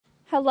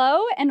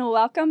Hello and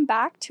welcome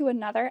back to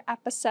another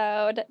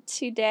episode.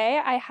 Today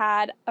I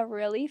had a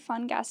really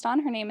fun guest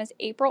on. Her name is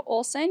April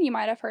Olsen. You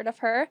might have heard of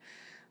her.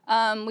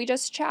 We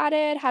just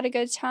chatted, had a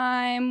good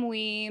time.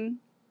 We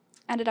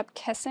ended up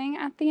kissing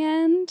at the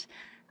end.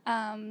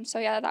 So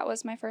yeah, that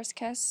was my first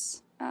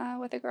kiss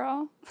with a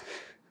girl.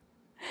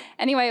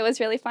 Anyway, it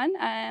was really fun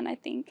and I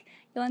think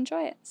you'll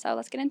enjoy it. So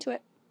let's get into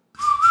it.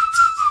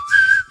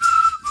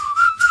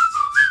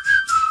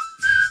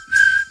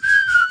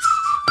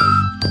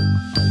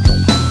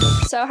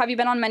 So have you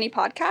been on many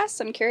podcasts?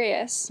 I'm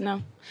curious.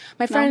 No.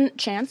 My friend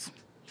Chance,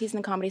 he's in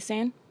the comedy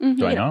scene. Mm-hmm.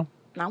 Do I know?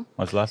 No.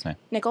 What's the last name?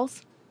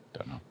 Nichols.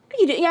 Don't know.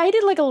 He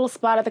did like a little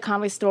spot at the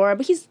comedy store,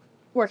 but he's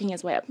working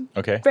his way up.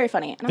 Okay. Very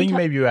funny. And I think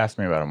maybe you asked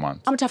me about him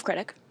once. I'm a tough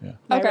critic. Yeah.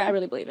 Okay. I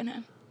really believe in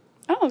him.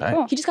 Oh,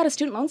 cool. He just got his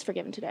student loans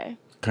forgiven today.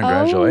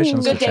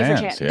 Congratulations Good to day Chance.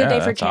 for Chance. Yeah, Good day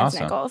for that's Chance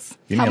awesome. Nichols.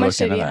 How much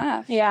did he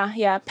have?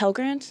 Yeah. Pell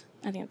Grant.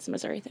 I think it's a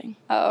Missouri thing.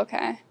 Oh,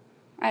 okay.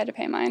 I had to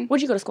pay mine.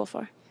 What'd you go to school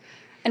for?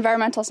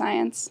 Environmental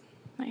science.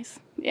 Nice.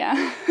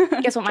 Yeah.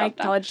 Guess what my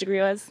college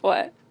degree was?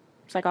 What?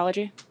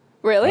 Psychology.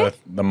 Really?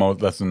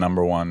 That's the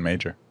number one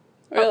major.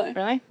 Really? Oh,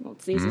 really? Well,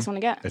 it's the easiest one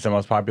to get. It's the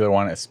most popular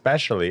one,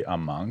 especially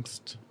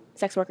amongst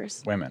Sex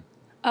workers. women.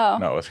 Oh.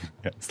 No,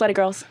 Slutty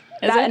girls.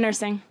 That and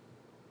nursing.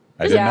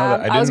 I didn't know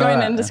that. I was going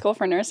that. into school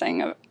for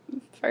nursing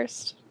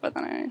first, but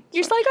then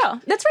You're just like,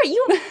 oh, that's right.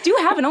 You do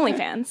have an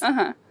OnlyFans.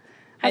 Uh-huh.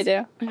 I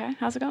do. Okay.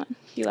 How's it going? Do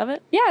you love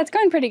it? Yeah, it's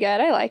going pretty good.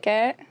 I like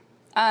it.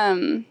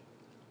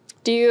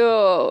 Do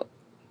you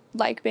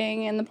like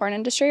being in the porn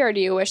industry, or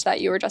do you wish that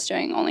you were just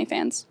doing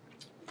OnlyFans?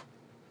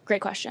 Great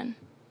question.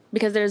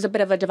 Because there's a bit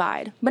of a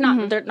divide, but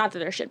not that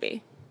there should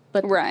be.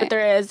 But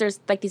there's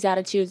like these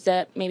attitudes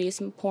that maybe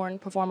some porn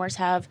performers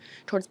have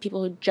towards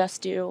people who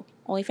just do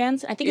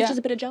OnlyFans. I think it's just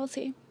a bit of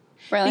jealousy.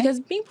 Really? Because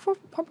being a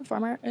porn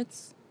performer,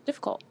 it's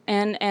difficult.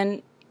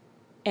 And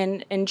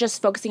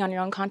just focusing on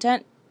your own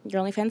content,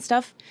 your OnlyFans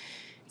stuff,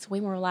 it's way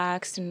more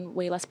relaxed and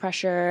way less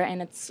pressure,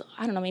 and it's,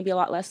 I don't know, maybe a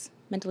lot less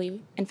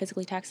mentally and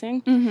physically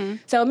taxing. Mm-hmm.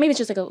 So maybe it's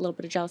just like a little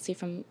bit of jealousy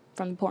from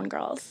the porn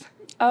girls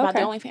about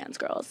the OnlyFans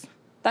girls.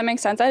 That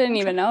makes sense. I didn't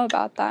even know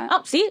about that.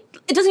 Oh, see?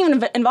 It doesn't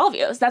even involve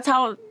you. That's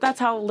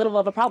how little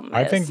of a problem it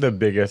is. I think the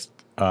biggest,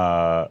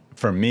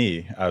 for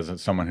me,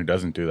 as someone who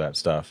doesn't do that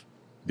stuff,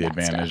 the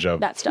advantage of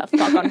that stuff,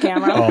 talk on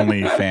camera.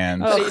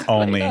 OnlyFans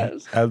only,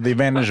 the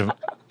advantage of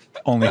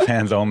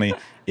OnlyFans only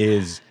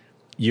is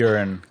you're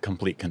in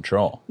complete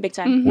control. Big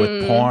time.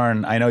 With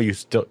porn, I know you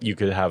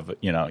could have,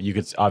 you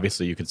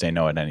could say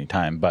no at any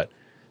time, but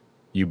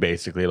you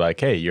basically like,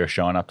 hey, you're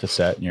showing up to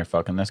set and you're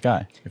fucking this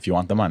guy if you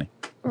want the money.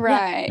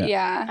 Right,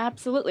 yeah.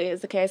 Absolutely is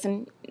the case.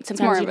 And sometimes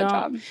it's more you of a don't.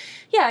 job.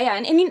 Yeah.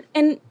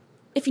 And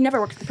if you never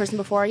worked with the person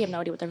before, you have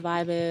no idea what their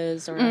vibe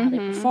is or how they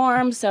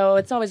perform. So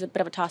it's always a bit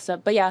of a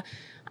toss-up. But yeah,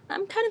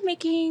 I'm kind of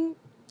making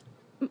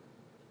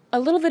a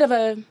little bit of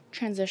a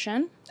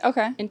transition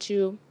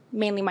into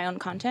mainly my own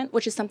content,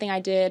 which is something I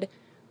did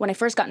when I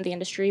first got into the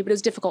industry, but it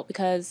was difficult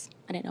because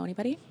I didn't know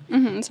anybody.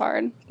 Mm-hmm, it's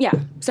hard. Yeah.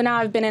 So now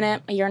I've been in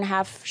it a year and a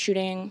half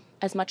shooting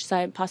as much as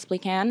I possibly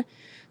can.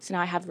 So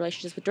now I have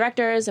relationships with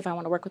directors. If I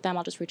want to work with them,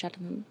 I'll just reach out to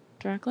them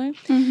directly.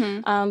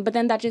 Mm-hmm. But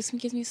then that just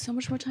gives me so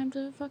much more time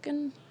to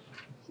fucking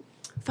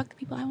fuck the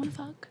people I want to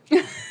fuck.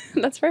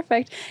 That's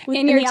perfect.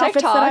 In your TikTok,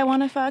 outfits that I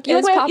want to fuck.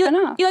 It's popping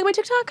up. You like my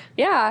TikTok?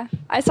 Yeah.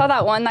 I saw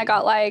that one that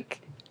got like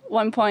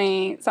 1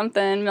 point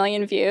something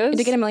million views. It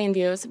did get 1 million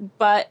views,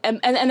 but and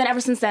then ever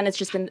since then it's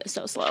just been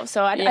so slow.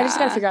 So I just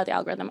got to figure out the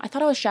algorithm. I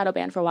thought I was shadow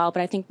banned for a while,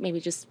 but I think maybe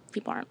just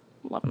people aren't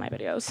loving my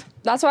videos.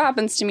 That's what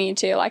happens to me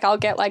too. Like I'll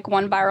get like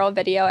one viral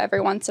video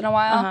every once in a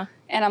while,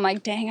 and I'm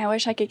like, dang, I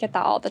wish I could get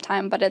that all the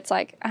time. But it's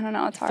like, I don't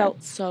know, it's hard. It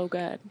felt so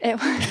good.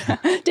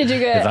 Did you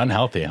get? It's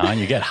unhealthy, huh?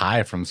 You get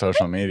high from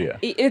social media.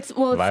 It's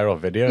viral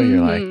video.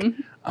 You're like,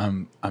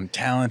 I'm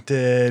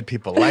talented.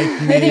 People like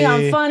me. They think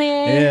I'm funny.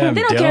 Yeah,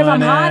 they don't care if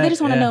I'm hot. They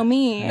just want to know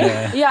me.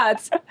 Yeah,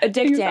 it's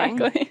addicting.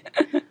 Exactly.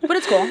 But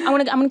it's cool.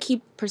 I'm gonna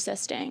keep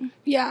persisting.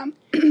 Yeah.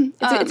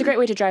 It's a great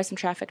way to drive some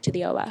traffic to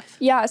the OF.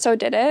 Yeah. So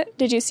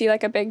did you see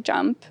like a big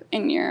jump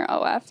in your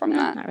OF from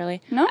that? Not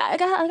really. No. I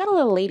got a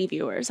little lady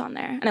viewers on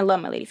there, and I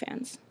love my lady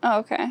fans. Oh,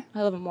 okay.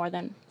 I love them more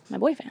than my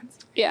boy fans.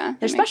 Yeah.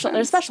 They're special.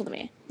 They're special to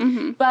me.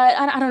 Mm-hmm. But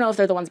I don't know if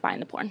they're the ones buying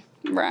the porn.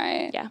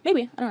 Right. Yeah.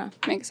 Maybe. I don't know.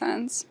 Makes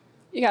sense.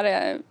 You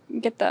gotta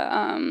get the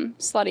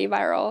slutty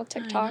viral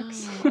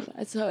TikToks.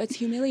 It's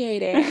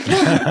humiliating.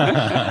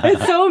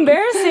 It's so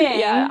embarrassing.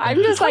 Yeah, I'm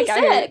just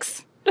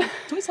 26.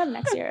 27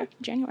 next year,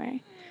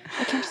 January.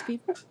 I can't just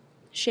be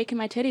shaking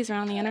my titties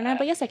around the internet,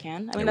 but yes, I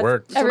can. I mean, it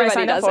works.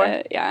 Everybody does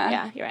it. Yeah.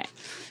 Yeah, you're right.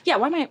 Yeah,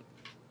 why am I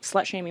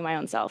slut shaming my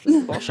own self? This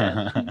is bullshit.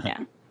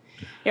 Yeah.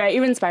 You're right.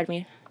 You inspired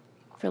me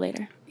for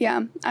later.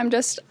 Yeah,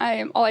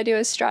 all I do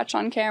is stretch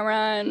on camera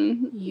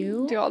and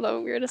do all the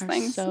weirdest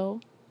things.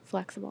 So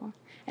flexible.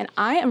 And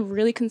I am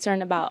really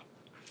concerned about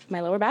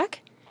my lower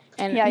back.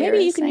 And yeah,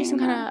 maybe you can do some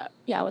kind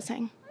of, I was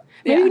saying.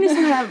 Maybe you can do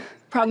some kind of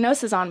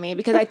prognosis on me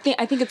because I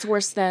think it's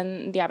worse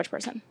than the average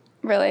person.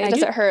 Really?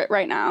 Does it hurt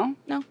right now?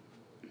 No.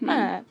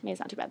 Maybe it's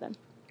not too bad then.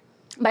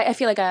 But I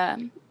feel like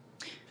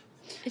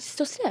It's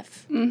so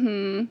stiff.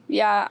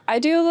 Yeah, I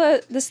do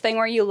this thing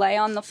where you lay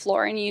on the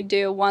floor and you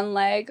do one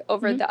leg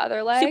over the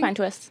other leg. Supine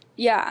twist.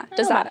 Yeah.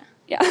 Does know that? about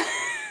Yeah.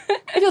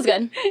 It feels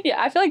good.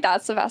 Yeah, I feel like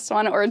that's the best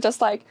one, or just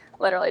like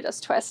literally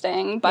just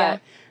twisting. But Yeah.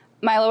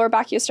 my lower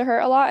back used to hurt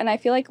a lot, and I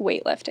feel like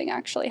weightlifting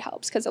actually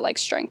helps because it like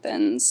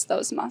strengthens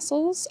those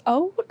muscles.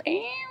 Oh,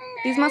 damn.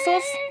 These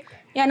muscles?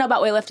 Yeah, I know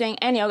about weightlifting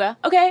and yoga.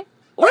 Okay,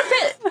 we're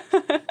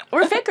fit.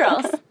 We're fit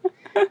girls.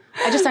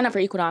 I just signed up for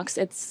Equinox.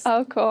 It's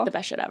Oh, cool. the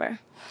best shit ever.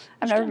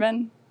 I've never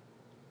been.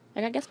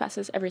 I got guest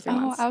passes every 3 Oh,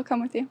 months. I'll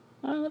come with you.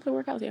 I'd love to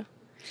work out with you.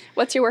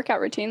 What's your workout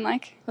routine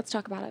like? Let's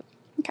talk about it.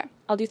 Okay.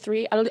 I'll do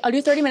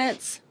 30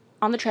 minutes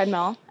on the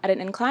treadmill at an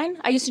incline.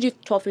 I used to do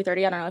 12 through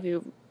 30. I don't know if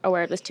you're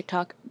aware of this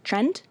TikTok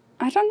trend.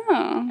 I don't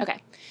know. Okay.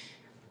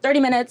 30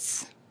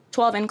 minutes,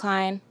 12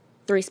 incline,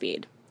 3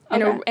 speed.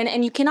 And, Okay.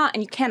 and you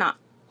cannot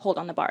hold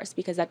on the bars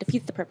because that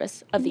defeats the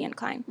purpose of the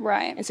incline.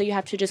 Right. And so you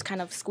have to just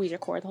kind of squeeze your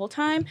core the whole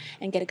time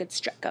and get a good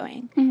strut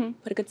going.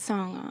 Put a good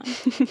song on.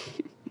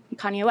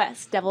 Kanye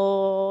West,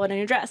 Devil in a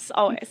New Dress,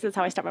 always. That's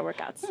how I start my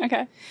workouts.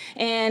 Okay.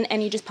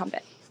 And you just pump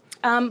it.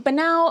 But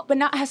now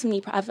I have some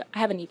I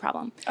have a knee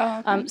problem.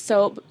 Oh, okay.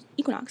 So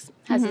Equinox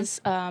has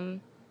this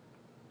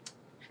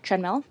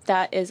treadmill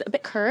that is a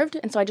bit curved,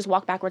 and so I just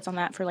walk backwards on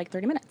that for like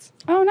 30 minutes.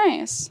 Oh,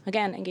 nice.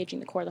 Again, engaging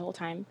the core the whole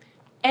time.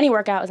 Any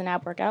workout is an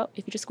ab workout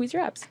if you just squeeze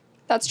your abs.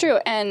 That's true.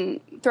 And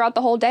throughout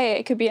the whole day,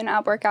 it could be an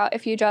ab workout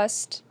if you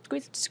just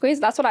squeeze.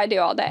 That's what I do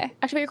all day.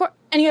 Activate your core.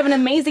 And you have an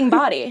amazing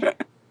body.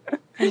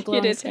 And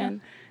glowing do too.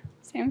 skin.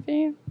 Same for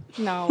you.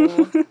 No.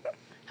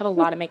 Have a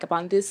lot of makeup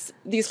on. These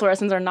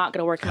fluorescents are not going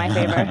to work in my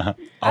favor.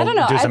 I don't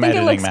know. Do I some think it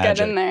editing looks magic.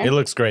 good in there. It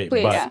looks great,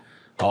 Please. but Yeah.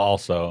 I'll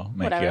also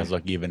make Whatever. you guys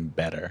look even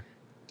better.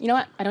 You know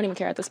what? I don't even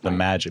care at this The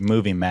point.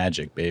 movie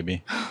magic,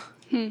 baby.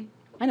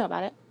 I know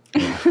about it.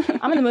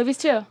 I'm in the movies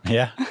too.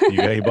 Yeah,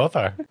 you both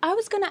are. I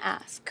was going to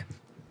ask,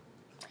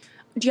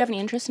 do you have any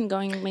interest in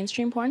going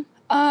mainstream porn?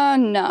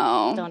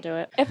 No. Don't do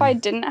it. If I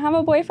didn't have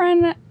a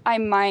boyfriend, I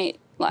might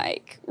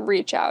like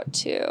reach out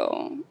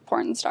to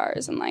porn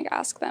stars and like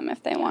ask them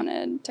if they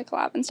wanted to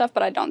collab and stuff,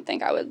 but I don't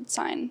think I would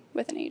sign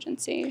with an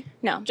agency.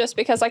 No. Just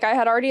because like I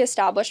had already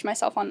established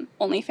myself on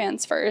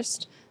OnlyFans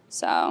first.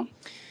 So,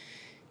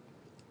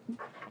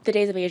 The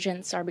days of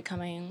agents are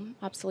becoming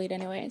obsolete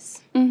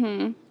anyways.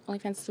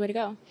 OnlyFans is the way to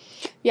go.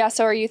 yeah,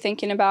 so are you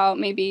thinking about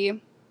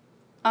maybe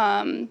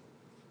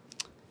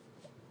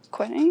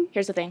quitting?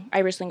 Here's the thing. I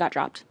recently got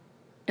dropped,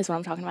 is what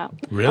I'm talking about.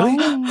 Really?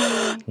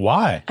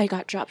 Why? I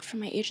got dropped from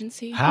my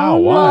agency. How?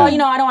 Well, Why?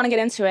 I don't want to get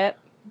into it.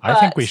 I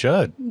think we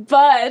should.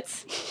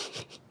 But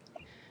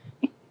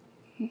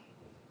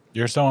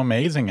You're so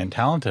amazing and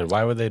talented.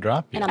 Why would they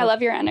drop you? And I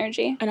love your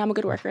energy. I'm a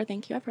good worker.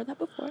 Thank you. I've heard that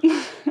before.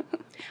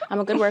 I'm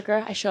a good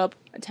worker. I show up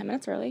 10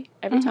 minutes early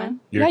every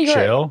time. You're Yeah,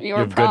 chill. you You were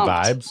have good prompt.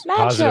 vibes. Mad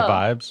Positive chill.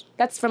 vibes.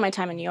 That's from my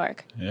time in New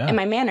York. Yeah. And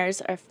my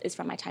manners is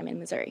from my time in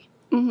Missouri.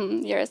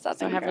 You're a So I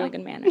Southern have girl. really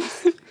good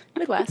manners.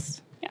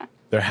 Midwest. Yeah.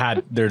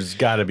 There's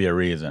got to be a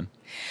reason.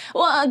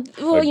 Well,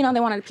 they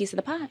wanted a piece of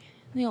the pie.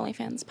 The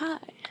OnlyFans pie.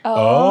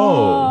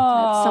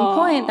 Oh. At some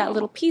point, that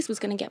little piece was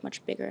going to get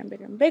much bigger and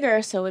bigger and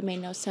bigger, so it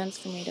made no sense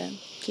for me to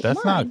keep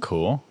That's them on. not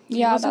cool.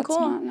 Yeah, wasn't that's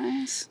cool. not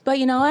nice. But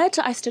you know what?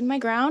 I stood my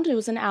ground. It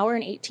was an hour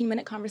and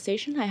 18-minute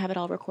conversation. I have it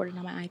all recorded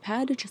on my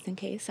iPad just in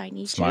case I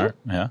need Smart.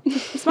 Yeah. to. I'm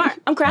smart.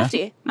 I'm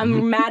crafty.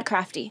 I'm mad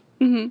crafty.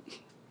 New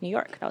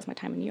York. That was my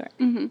time in New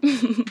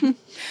York.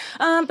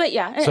 But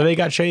yeah. So they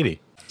got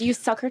shady. Do you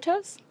suck her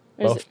toes?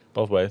 Or is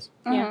Both ways.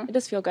 Yeah, it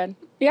does feel good.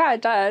 Yeah,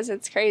 it does.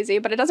 It's crazy,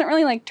 but it doesn't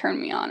really like turn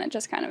me on. It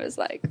just kind of is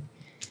like,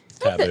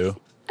 Taboo.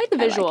 I like the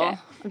visual. it.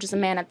 I'm just a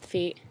man at the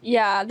feet.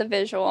 yeah, the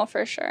visual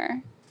for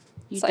sure.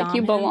 You It's like dom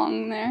you him,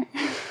 belong there.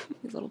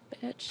 you little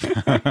bitch.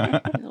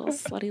 You little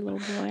slutty little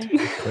boy.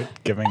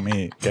 Quit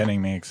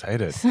getting me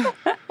excited.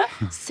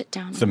 Sit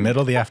down. It's the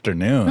middle of the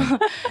afternoon.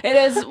 It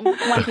is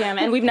 1 p.m.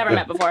 and we've never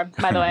met before,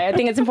 by the way. I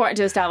think it's important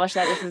to establish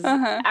that this is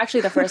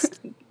actually the first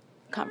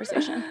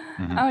conversation.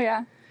 Oh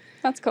yeah,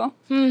 that's cool.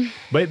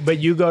 But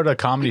you go to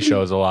comedy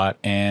shows a lot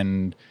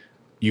and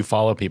you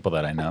follow people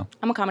that I know.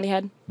 I'm a comedy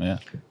head. Yeah.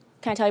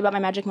 Can I tell you about my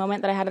magic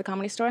moment that I had at a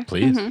comedy store?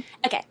 Please.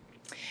 Okay.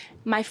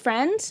 My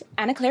friend,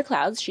 Anna Claire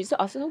Clouds, she's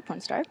also a porn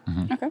star.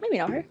 Okay. Maybe you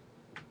know her.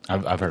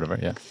 I've heard of her,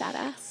 yeah. Fat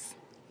ass.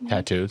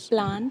 Tattoos.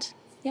 Blonde.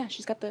 Yeah,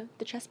 she's got the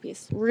chest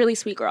piece. Really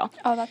sweet girl.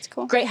 Oh, that's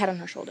cool. Great head on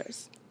her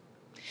shoulders.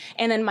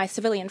 And then my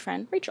civilian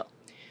friend, Rachel.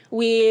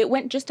 We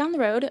went just down the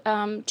road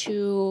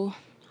to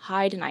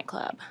Hyde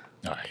nightclub.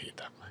 Oh, I hate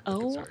that place.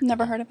 Oh,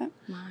 Never heard of it.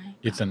 my.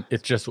 It's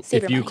just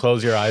Save if your you money.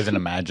 close your eyes and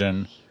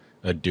imagine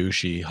a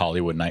douchey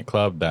Hollywood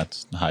nightclub,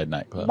 that's Hyde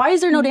nightclub. Why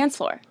is there no dance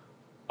floor?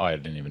 Oh, I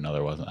didn't even know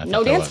there wasn't. I No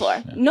thought there dance was.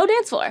 floor. Yeah. No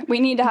dance floor. We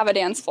need to have a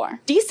dance floor.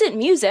 Decent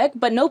music,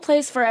 but no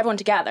place for everyone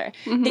to gather.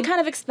 They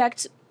kind of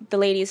expect the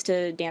ladies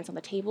to dance on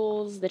the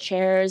tables, the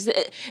chairs.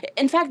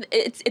 In fact,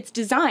 it's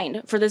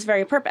designed for this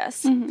very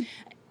purpose.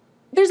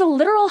 There's a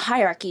literal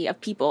hierarchy of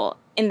people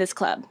in this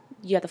club.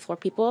 You have the floor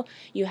people,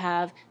 you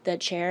have the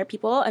chair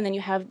people, and then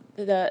you have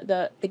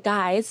the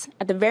guys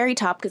at the very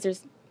top because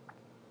there's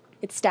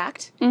It's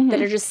stacked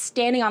that are just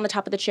standing on the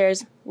top of the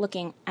chairs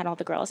looking at all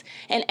the girls.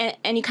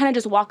 And you kind of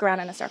just walk around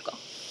in a circle.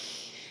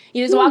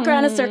 You just walk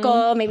around in a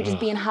circle, maybe just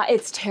being hot.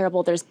 It's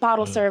terrible. There's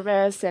bottle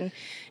service and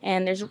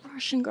there's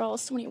Russian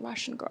girls, so many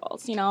Russian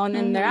girls, you know, and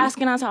then they're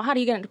asking us, how do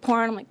you get into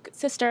porn? I'm like,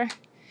 sister,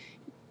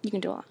 you can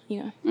do a lot,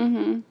 you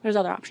know. There's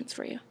other options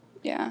for you.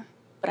 Yeah.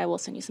 But I will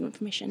send you some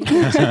information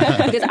because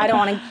I don't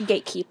want to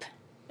gatekeep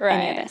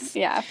any of this.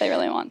 Yeah, if they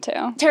really want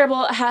to.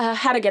 Terrible.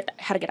 How to get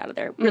out of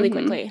there really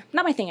quickly.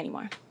 Not my thing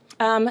anymore.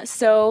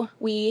 So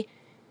we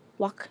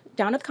walk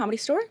down to the Comedy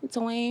Store. It's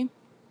only,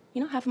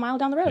 half a mile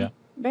down the road. Yeah.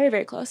 Very,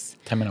 very close.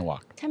 10-minute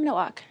walk. 10-minute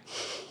walk.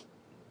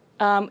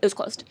 It was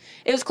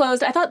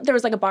closed. I thought there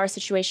was like a bar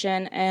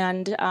situation,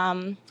 and there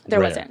Rare.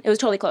 wasn't. It was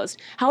totally closed.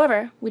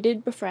 However, we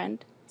did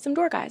befriend some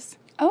door guys.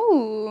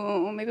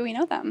 Oh, maybe we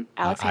know them.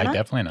 Alex I Hanna.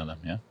 definitely know them,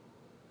 yeah.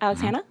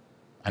 Alex Hanna.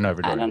 I know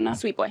every door. I don't know.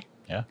 Sweet boy.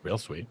 Yeah, real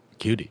sweet.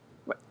 Cutie.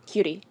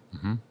 Cutie.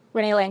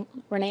 Renee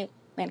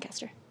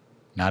Lancaster.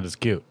 Not as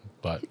cute,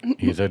 but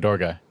he's a door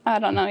guy. I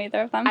don't know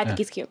either of them. I think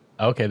he's cute.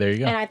 Okay, there you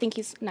go. And I think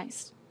he's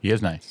nice. He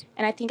is nice.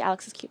 And I think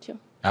Alex is cute too.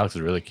 Alex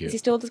is really Is he cute.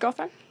 still with his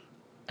girlfriend?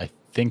 I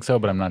think so,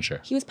 but I'm not sure.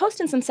 He was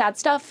posting some sad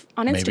stuff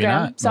on Instagram. Maybe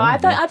not. So No,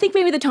 I think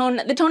maybe the tone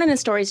in his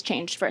stories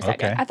changed for a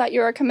second. Okay. I thought you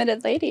were a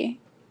committed lady.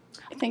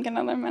 I think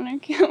another men are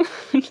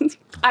cute.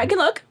 I can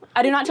look.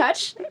 I do not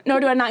touch,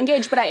 nor do I not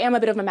engage, but I am a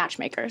bit of a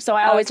matchmaker. So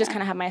I always just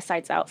kind of have my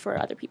sights out for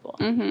other people.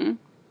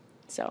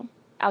 So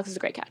Alex is a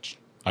great catch.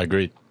 I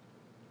agreed.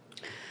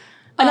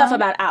 Enough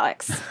about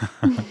Alex.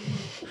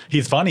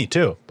 He's funny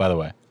too, by the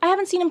way. I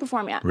haven't seen him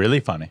perform yet. Really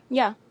funny.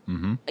 Yeah.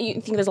 You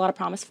think there's a lot of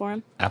promise for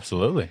him?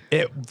 Absolutely.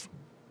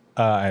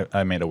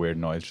 I made a weird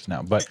noise just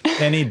now, but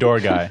any door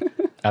guy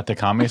at the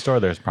Comedy Store,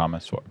 there's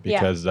promise for,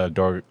 because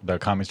the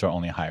Comedy Store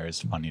only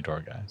hires funny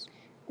door guys.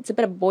 It's a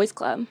bit of a boys'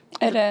 club.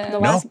 It is.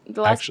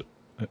 No, actually,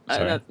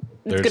 sorry.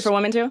 It's good for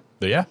women too.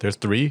 Yeah, there's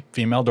 3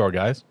 female door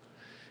guys,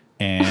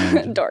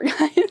 and Door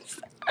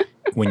guys.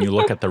 when you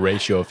look at the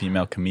ratio of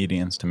female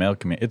comedians to male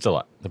comedians, it's a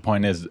lot. The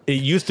point is,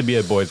 it used to be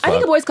a boys' club. I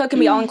think a boys' club can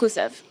be all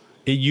inclusive.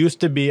 It used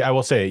to be, I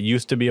will say, it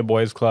used to be a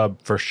boys' club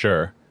for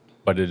sure,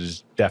 but it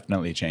is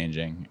definitely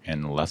changing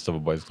and less of a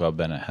boys' club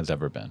than it has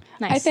ever been.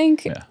 Nice. I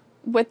think Yeah.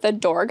 with the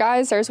door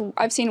guys,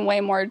 I've seen way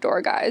more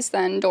door guys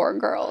than door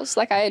girls.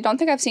 Like, I don't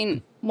think I've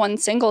seen one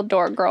single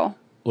door girl.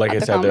 Like at I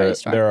the said, Comedy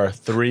Store. there are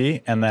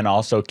 3, and then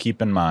also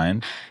keep in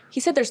mind, He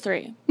said there's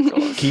 3.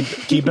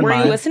 keep in Were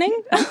mind, you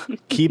listening?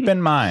 keep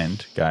in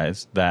mind,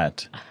 guys,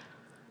 that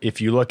if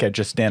you look at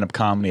just stand-up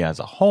comedy as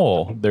a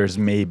whole, there's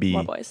maybe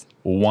More boys.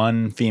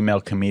 1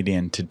 female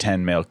comedian to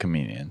 10 male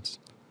comedians.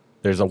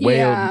 There's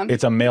Yeah.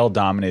 it's a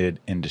male-dominated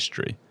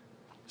industry.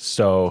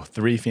 So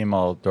 3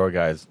 female door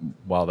guys,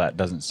 while that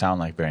doesn't sound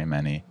like very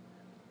many,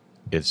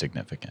 is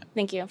significant.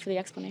 Thank you for the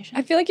explanation.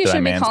 I feel like you Did I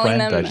should be calling mansplain?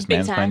 Did I them. just big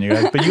mansplain time. you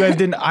guys? But you guys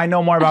didn't. I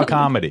know more about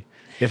comedy.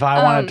 If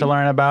I wanted to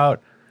learn about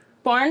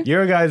Born?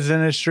 your guys'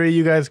 industry,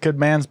 you guys could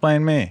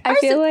mansplain me. I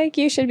feel like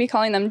you should be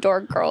calling them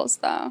door girls,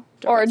 though.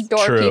 Or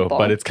door True, people.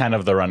 but it's kind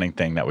of the running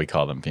thing that we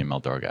call them female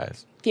door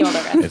guys. Female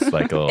door guys. It's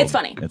like a little. It's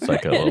funny. It's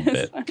like a little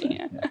bit.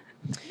 Yeah.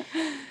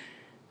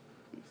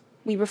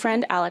 We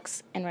befriend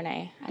Alex and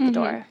Renee at the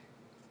door.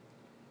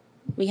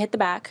 We hit the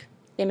back.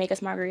 They make us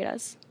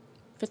margaritas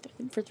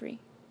for 3.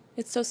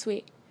 It's so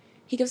sweet.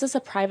 He gives us a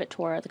private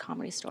tour of the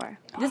Comedy Store.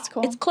 That's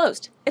cool. It's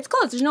closed. It's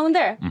closed. There's no one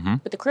there.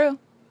 But the crew,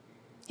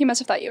 He must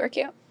have thought you were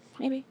cute.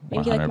 maybe.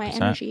 Maybe he liked my 100%.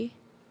 energy.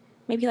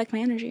 Maybe he liked my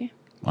energy.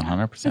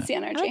 100%. It's the I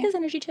like energy. his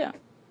energy too.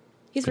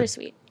 He's very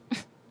sweet.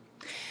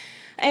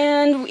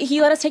 And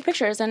he let us take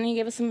pictures and he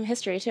gave us some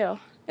history too.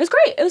 It was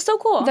great. It was so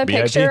cool. The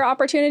VIP? picture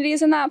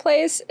opportunities in that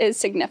place is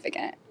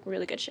significant.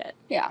 Really good shit.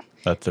 Yeah.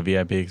 That's a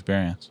VIP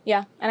experience.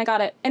 Yeah, and I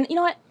got it. And you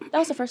know what? That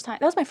was the first time.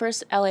 That was my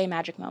first LA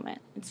magic moment.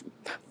 It's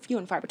few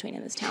and far between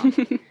in this town.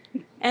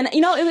 And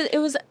it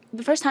was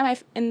the first time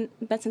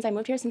since I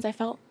moved here, since I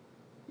felt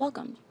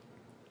welcomed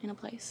in a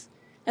place.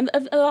 And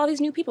of all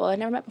these new people I'd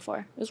never met before.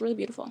 It was really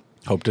beautiful.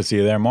 Hope to see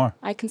you there more.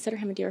 I consider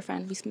him a dear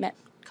friend. We met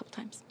a couple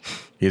times.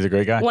 He's a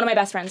great guy. One of my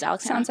best friends,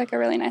 Alex. Sounds like a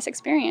really nice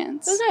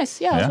experience. It was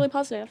nice. Yeah, it was Yeah. really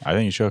positive. I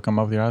think you should come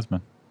up with your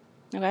husband.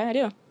 Okay, I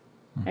do.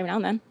 Every now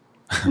and then.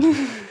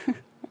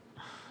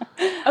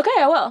 Okay,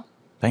 I will.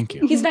 Thank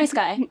you. He's a nice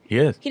guy. He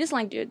is. He doesn't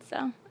like dudes,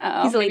 though.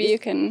 Oh, He's a maybe ladies. you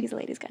can He's a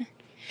ladies guy.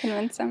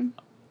 convince him.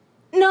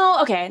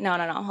 No, okay, no.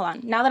 Hold on.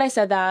 Now that I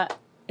said that,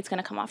 it's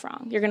gonna come off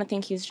wrong. You're gonna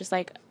think he's just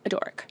like a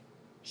dork.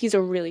 He's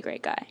a really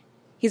great guy.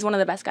 He's one of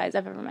the best guys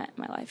I've ever met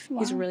in my life.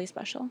 He's Wow. really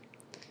special.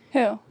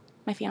 Who?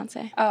 My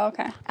fiance. Oh,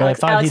 okay. But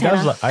Alex I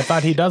Hanna.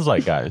 thought he does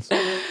like guys.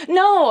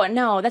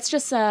 No, that's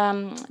just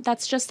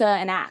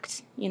an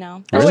act, you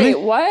know. Oh, Really? wait,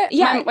 what?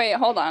 Yeah. Wait,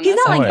 hold on. He's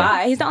not Oh, like wait.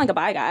 bi. He's not like a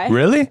bi guy.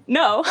 Really?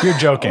 No. You're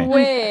joking.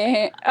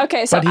 Wait.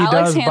 Okay, so But he Alex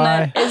does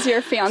Hanna buy is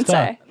your fiance.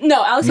 stuff.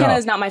 No, Alex No. Hanna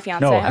is not my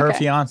fiance. No, her Okay.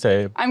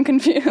 fiance, I'm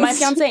confused. My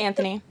fiance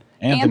Anthony.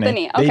 Anthony.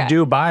 Anthony, They okay.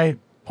 do buy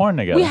porn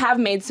together. We have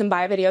made some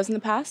bi videos in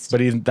the past.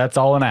 But that's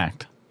all an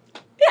act.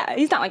 Yeah,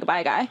 he's not like a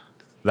bi guy.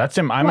 That's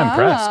him. I'm Wow.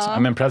 impressed.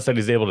 I'm impressed that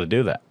he's able to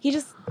do that. He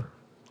just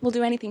will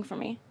do anything for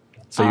me.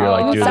 So you're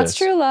like, do that's this.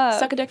 true love.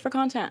 Suck a dick for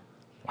content.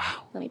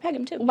 Wow. Let me peg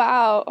him too.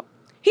 Wow.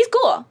 He's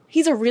cool.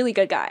 He's a really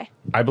good guy.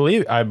 I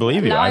believe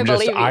you. Now I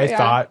believe you, I yeah.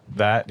 thought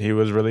that he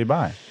was really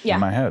bi. Yeah.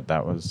 In my head,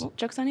 that was Well,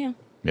 joke's on you.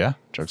 yeah.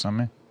 Joke's on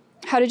me.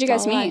 How did you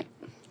guys All right.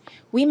 meet?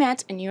 We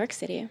met in New York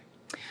City.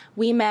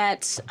 We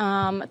met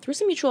through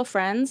some mutual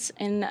friends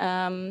in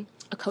a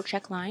coat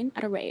check line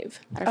at a rave.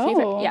 At our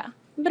favorite, yeah,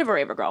 a bit of a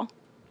raver girl.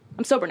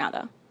 I'm sober now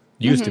though.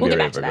 Used to We'll be a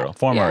get back to raver that. girl,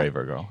 former Yeah.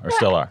 raver girl, or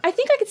still are. I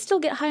think I could still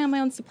get high on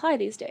my own supply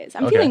these days.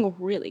 I'm Okay. feeling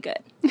really good.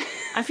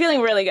 I'm feeling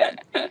really good.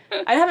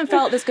 I haven't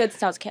felt this good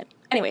since I was a kid.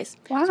 Anyways,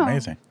 Wow.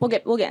 Amazing. we'll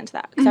get into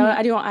that. So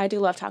I do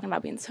love talking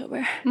about being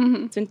sober.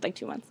 It's been like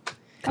 2 months. Oh,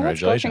 that's cool.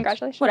 Congratulations.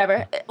 Congratulations.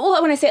 Whatever.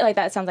 Well, when I say it like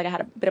that, it sounds like I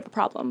had a bit of a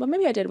problem, but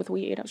maybe I did with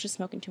weed. I was just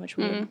smoking too much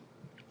weed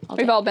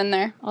We've all been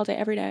there. all day,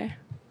 every day.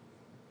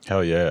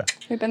 Hell yeah.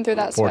 We've been through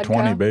that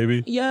 420, Swedco.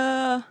 baby.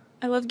 Yeah,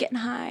 I love getting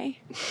high.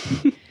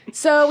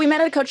 So we met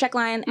at a coat check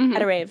line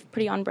at a rave,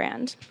 pretty on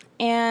brand.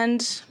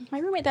 And my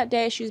roommate that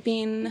day, she was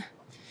being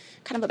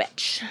kind of a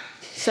bitch.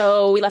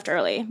 So we left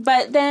early.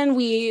 But then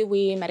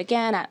we met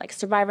again at like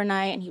Survivor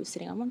night, and he was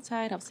sitting on one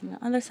side, I was sitting on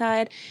the other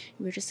side.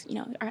 We were just,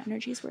 our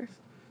energies were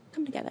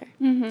coming together.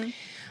 You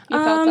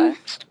felt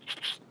that.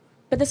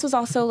 But this was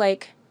also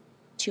like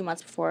 2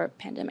 months before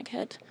pandemic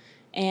hit.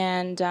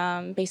 And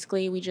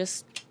basically we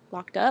just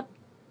locked up,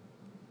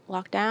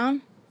 locked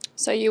down,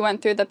 So you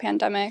went through the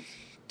pandemic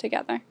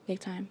together, big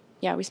time.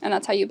 Yeah, and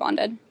that's how you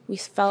bonded. we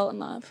fell in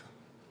love.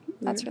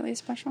 That's really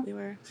special. We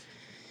were,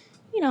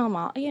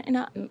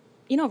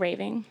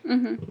 raving.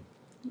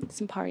 There's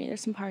some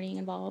partying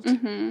involved.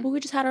 But we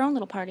just had our own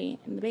little party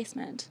in the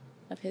basement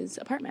of his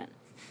apartment.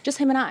 Just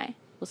him and I.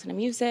 Listen to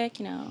music,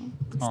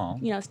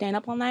 Aw. staying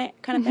up all night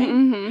kind of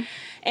thing.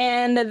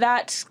 And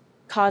that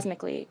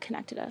cosmically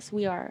connected us.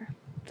 We are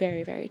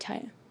very, very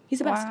tight. He's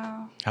the best.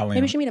 Wow. How long?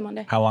 Maybe we should meet him one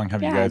day. How long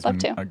have you Yeah, guys I'd love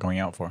been to. going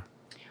out for?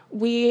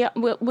 We, a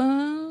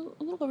little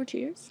over 2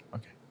 years.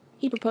 Okay.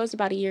 He proposed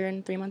about 1 year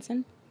and 3 months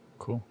in.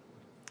 Cool.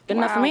 Good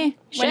enough for Wow. me.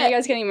 When are you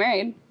guys getting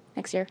married?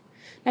 Next year.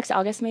 Next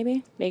August,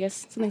 maybe.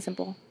 Vegas. Something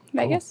simple.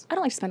 Vegas? I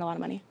don't like to spend a lot of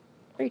money.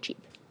 Very cheap.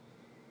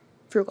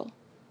 Frugal.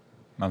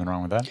 Nothing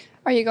wrong with that.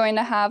 Are you going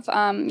to have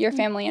your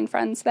family and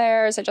friends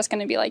there, or is it just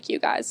going to be like you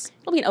guys?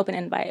 It'll be an open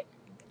invite.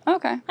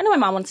 Okay. I know my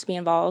mom wants to be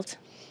involved.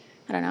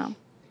 I don't know.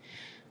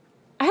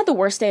 I had the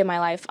worst day of my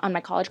life on my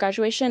college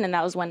graduation, and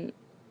that was when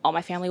all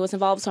my family was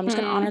involved. So I'm just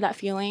going to honor that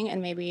feeling,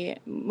 and maybe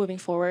moving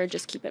forward,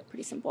 just keep it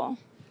pretty simple.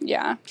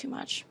 Yeah. Too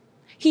much.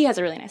 He has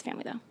a really nice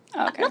family, though.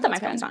 Okay. Not that my that's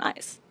family's good. not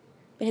nice,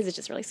 but his is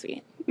just really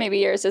sweet. Maybe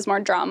yours is more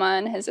drama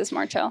and his is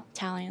more chill.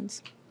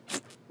 Italians.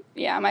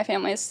 Yeah, my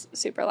family's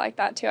super like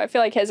that too. I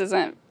feel like his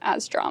isn't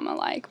as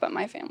drama-like, but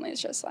my family is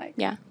just like...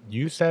 Yeah.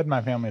 You said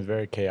my family is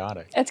very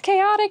chaotic. It's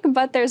chaotic,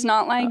 but there's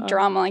not like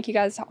drama. Like you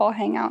guys all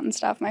hang out and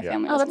stuff. My Yeah.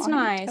 family Oh, doesn't that's all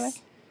hang out nice.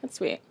 together. That's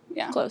sweet.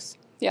 Yeah. Close.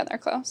 Yeah, they're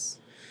close.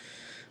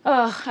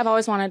 Oh, I've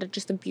always wanted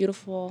just a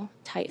beautiful,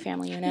 tight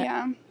family unit.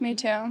 Yeah, me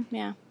too.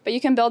 Yeah. But you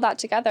can build that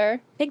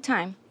together. Big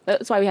time.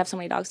 That's why we have so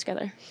many dogs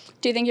together.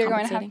 Do you think you're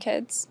going to have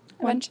Compensating. kids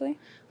eventually?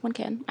 One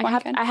kid. One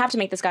kid. I have to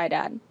make this guy a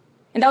dad.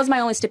 And that was my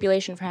only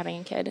stipulation for having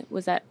a kid,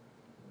 was that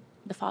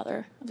the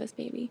father of this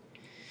baby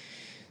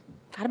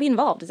gotta be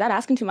involved. Is that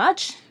asking too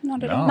much?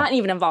 Not at No. all. Not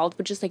even involved,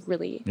 but just like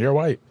really You're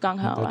white.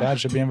 gung-ho. The dad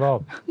should be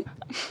involved.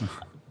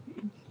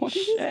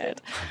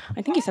 Shit.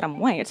 I think you said I'm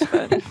white,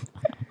 but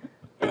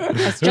I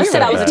just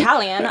said I was that?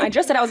 Italian. I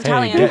just said I was Hey,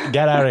 Italian.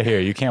 get out of here.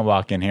 You can't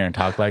walk in here and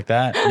talk like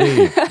that.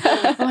 Leave.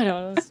 Oh, I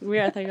know. It was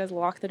weird. I thought you guys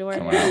locked the door.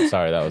 Someone else.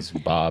 Sorry, that was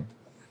Bob.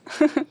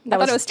 I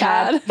thought it was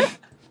Tad.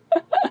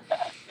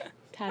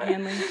 Tad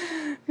Hanley.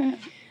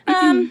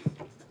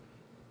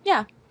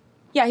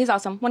 Yeah, he's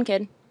awesome. One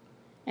kid.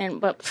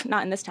 But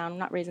not in this town. I'm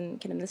not raising a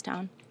kid in this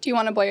town. Do you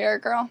want a boy or a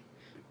girl?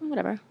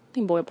 Whatever. I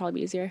think boy would probably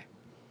be easier.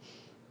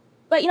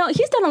 But,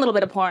 he's done a little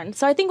bit of porn.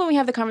 So I think when we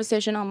have the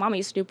conversation, oh, Mama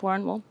used to do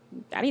porn. Well,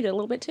 Daddy did a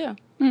little bit, too.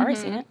 Already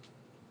seen it.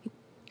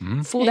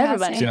 Fooled Yeah,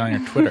 everybody. See it on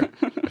your Twitter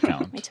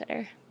account. My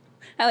Twitter.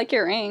 I like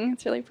your ring.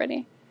 It's really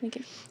pretty. Thank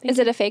you. Is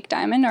it a fake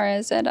diamond or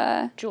is it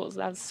a... Jules,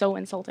 that was so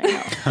insulting.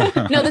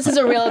 No, this is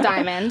a real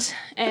diamond.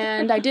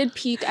 And I did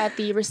peek at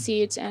the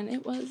receipt, and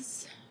it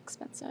was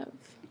expensive.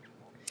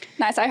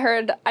 Nice.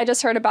 I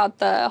just heard about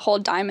the whole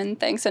diamond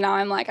thing. So now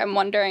I'm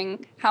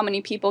wondering how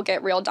many people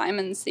get real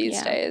diamonds these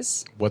Yeah.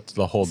 days. What's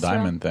the whole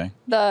diamond thing?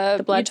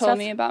 The blood you told stuff?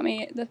 me about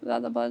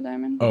the blood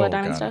diamond. Oh, Blood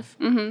diamond got it. stuff.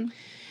 Mm-hmm.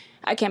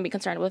 I can't be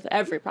concerned with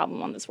every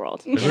problem on this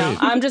world. Agreed.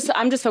 I'm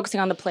just focusing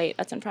on the plate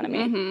that's in front of me.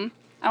 Mm-hmm.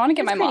 I want to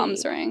get That's my great.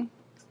 mom's ring.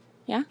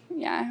 Yeah?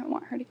 Yeah, I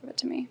want her to give it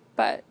to me,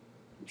 but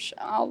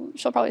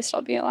she'll probably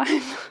still be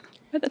alive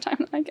by the time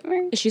that I get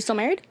married. Is she still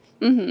married?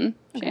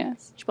 Mm-hmm. She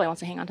is. She probably wants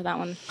to hang on to that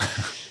one.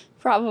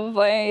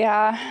 Probably,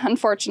 yeah.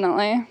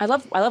 Unfortunately, I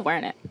love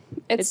wearing it.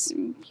 it's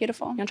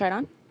beautiful. You want to try it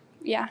on?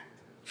 Yeah.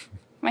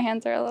 My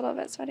hands are a little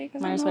bit sweaty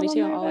because Mine I'm are a sweaty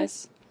little too, nervous.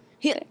 always.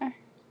 They are.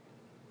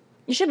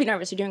 You should be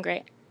nervous. You're doing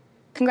great.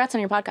 Congrats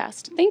on your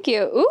podcast. Thank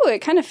you. Ooh, it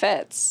kind of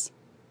fits.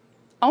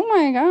 Oh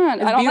my god.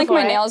 It's I don't like beautiful,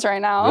 my right? nails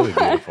right now. Really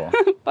beautiful.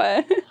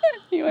 But I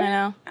anyway,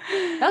 know.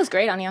 That was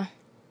great on you.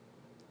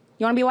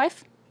 You want to be a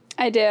wife?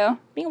 I do.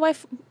 Being a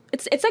wife,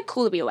 it's like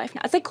cool to be a wife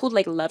now. It's like cool to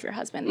like love your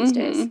husband these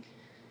days.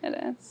 It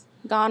is.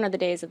 Gone are the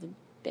days of the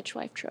bitch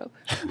wife trope.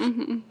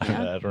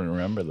 I don't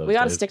remember those. We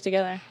got to days. stick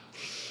together.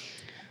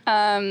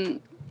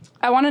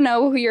 I want to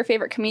know who your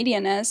favorite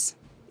comedian is.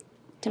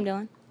 Tim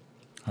Dillon.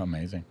 Oh,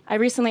 amazing. I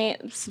recently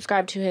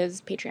subscribed to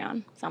his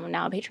Patreon, so I'm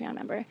now a Patreon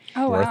member.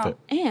 Oh, Worth wow. it.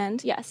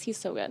 And yes, he's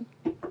so good.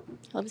 I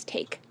love his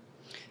take.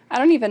 I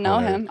don't even know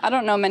Right. him. I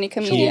don't know many He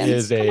comedians.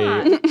 is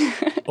a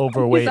He's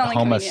overweight, the only comedian I know.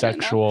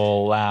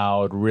 homosexual,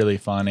 loud, really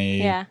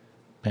funny, Yeah.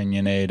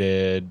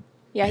 opinionated.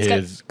 Yeah, he's got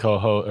His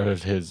co-host or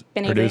his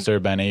Ben Avery. producer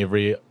Ben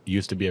Avery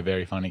used to be a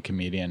very funny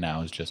comedian.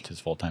 Now is just his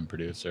full-time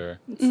producer.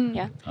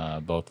 yeah,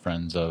 Both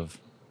friends of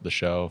the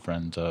show,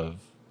 friends of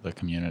the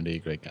community,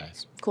 great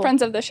guys. cool.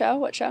 Friends of the show?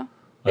 What show?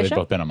 They've show?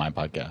 both been on my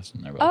podcast,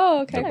 and they're both,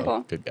 Oh, okay, they're both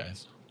cool. good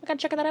guys. I gotta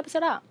check that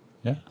episode out.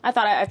 Yeah, I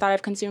thought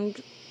I've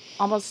consumed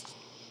almost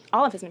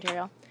all of his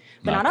material,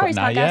 but not Not Ari's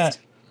not podcast. yet.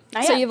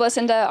 Not So yet. you've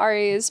listened to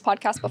Ari's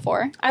podcast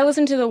before? I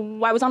listened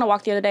to I was on a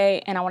walk the other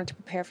day, and I wanted to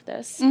prepare for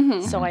this,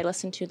 so I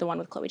listened to the one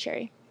with Chloe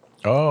Cherry.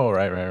 Oh,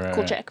 right.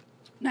 Cool chick.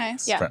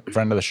 Nice. Yeah.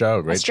 Friend of the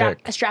show, great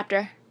chick. I strapped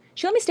her.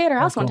 She let me stay at her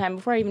house one cool. time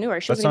before I even knew her.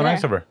 She That's wasn't so even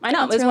nice there. of her. I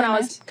know. That's It was when really I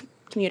nice. was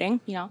commuting,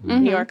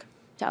 New York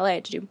to LA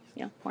to do,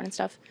 porn and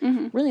stuff.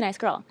 Really nice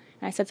girl.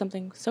 And I said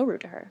something so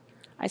rude to her.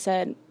 I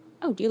said,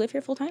 "Oh, do you live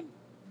here full time?"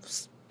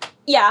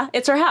 Yeah,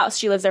 it's her house.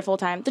 She lives there full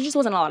time. There just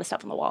wasn't a lot of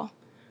stuff on the wall.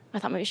 I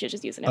thought maybe she was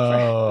just using it for.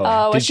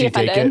 Oh, was did she she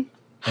take it offended?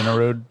 in a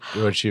rude?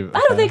 Would she?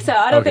 I don't think so.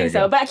 I don't Okay, think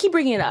so. good. But I keep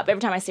bringing it up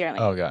every time I see her. I'm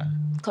like, Oh god.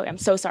 Chloe, I'm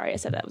so sorry. I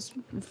said that was.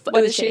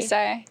 What did she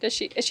say? Is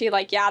she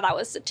like, yeah, that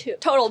was a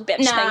total bitch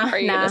thing for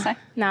you to say?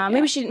 Nah.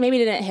 Maybe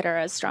it didn't hit her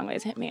as strongly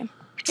as it hit me.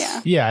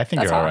 Yeah. Yeah, I think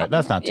That's you're all all. right.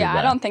 That's not too Yeah,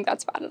 bad. I don't think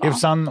that's bad at all. If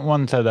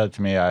someone said that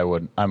to me, I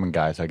would. I'm a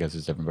guy, so I guess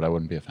it's different, but I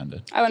wouldn't be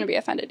offended. I wouldn't be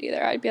offended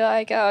either. I'd be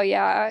like, oh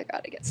yeah, I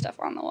gotta get stuff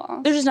on the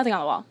wall. There's just nothing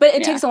on the wall. But it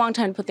Yeah. takes a long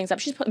time to put things up.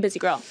 She's a busy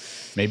girl.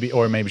 Maybe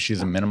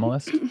she's a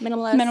minimalist.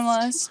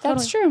 Minimalist.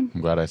 That's true.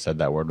 I'm glad I said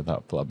that word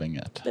without flubbing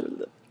it.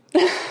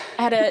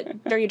 I had a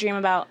dirty dream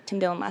about Tim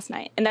Dillon last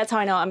night, and that's how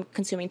I know I'm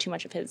consuming too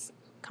much of his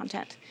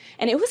content.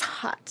 And it was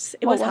hot.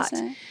 It was hot.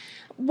 it?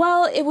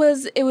 Well, it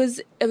was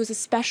a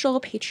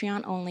special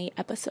Patreon only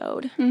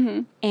episode,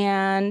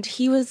 and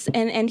he was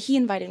and he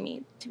invited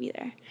me to be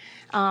there.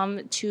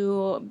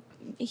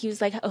 He was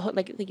like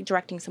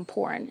directing some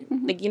porn,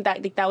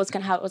 that was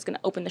how it was gonna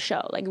open the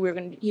show. Like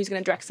he was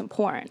gonna direct some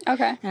porn.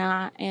 Okay.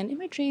 And in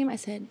my dream, I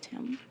said,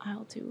 Tim,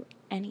 I'll do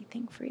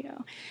anything for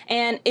you.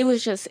 And it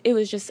was just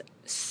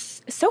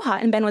so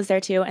hot, and Ben was there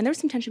too, and there was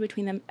some tension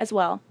between them as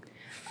well.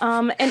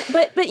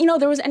 But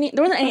there wasn't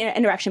any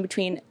interaction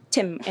between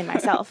Tim and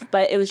myself,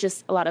 but it was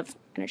just a lot of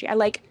energy. I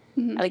like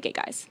gay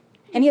guys,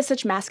 and he has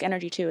such mask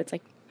energy too. It's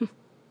like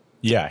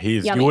Yeah,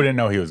 Yummy. You wouldn't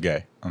know he was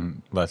gay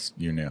unless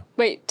you knew.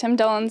 Wait, Tim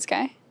Dillon's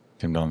gay?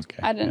 Tim Dillon's gay.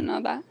 I didn't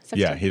know that.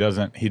 Yeah, he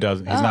doesn't. He's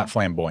not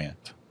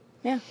flamboyant.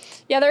 yeah,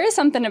 Yeah, there is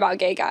something about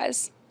gay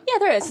guys. yeah.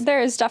 There is.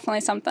 There is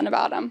definitely something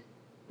about them.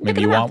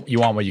 Maybe at him you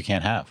want what you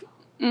can't have.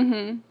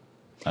 Mm-hmm.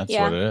 That's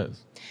Yeah. what it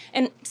is.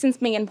 And since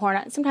being in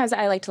porn, sometimes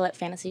I like to let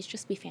fantasies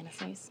just be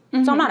fantasies.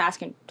 So I'm not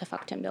asking to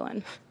fuck Tim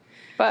Dillon,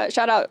 But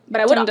shout out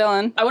but Tim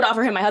Dillon. I would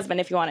offer him my husband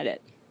if he wanted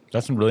it,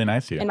 That's really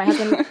nice of you. and my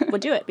husband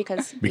would do it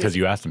because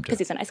You asked him to.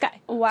 he's a nice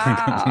guy.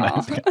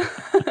 Wow.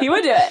 He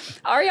would do it.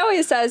 Ari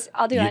always says,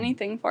 I'll do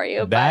anything for you,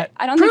 that-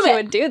 but I don't think Prove he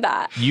it. would do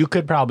that. You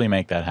could probably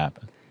make that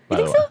happen. By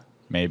think the way. so?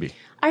 Maybe.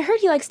 I heard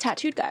he likes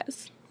tattooed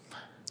guys.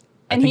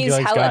 And think he he's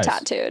likes hella guys.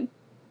 tattooed.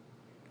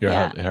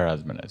 Yeah. Her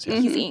husband is. Yeah.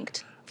 He's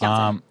inked.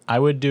 Fiance. I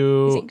would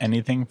do inked.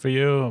 anything for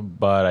you,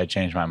 but I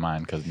changed my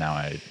mind because now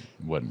I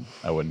wouldn't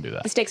do The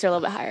that. stakes are a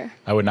little bit higher.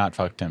 I would not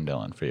fuck Tim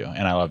Dillon for you,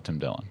 and I love Tim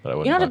Dillon, but I You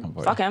wouldn't don't fuck have him to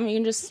for fuck you. him. You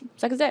can just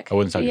suck his dick. I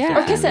wouldn't suck his dick.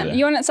 Yeah. for kiss him. either.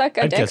 You wouldn't suck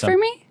a I'd dick kiss him. for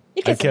me?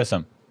 You I'd kiss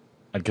him.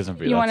 I'd kiss him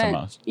for you. You That's the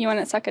wouldn't most. you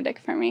wouldn't suck a dick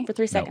for me? for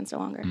 3 seconds or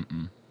longer.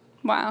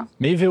 Wow.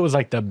 Maybe if it was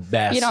like the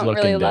best You don't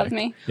looking really dick. love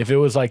me. If it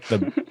was like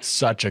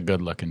such a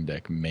good looking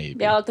dick, maybe.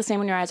 They all look the same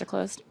when your eyes are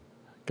closed.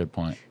 Good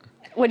point.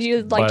 Would you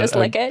like But, just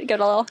lick it? Get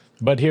a little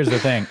But here's the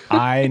thing.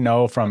 I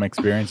know from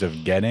experience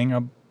of getting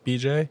a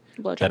BJ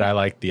Blowjob. that I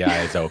like the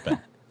eyes open.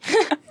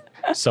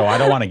 So I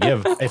don't want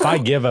to if I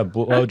give a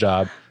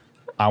blowjob,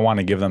 I want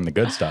to give them the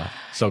good stuff.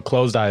 So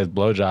closed eyes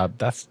blowjob,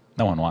 that's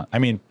no one wants. I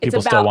mean,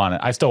 people still about- want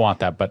it. I still want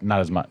that, but not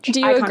as much. Do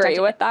you Eye agree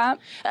contact. with that?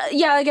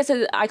 Yeah, I guess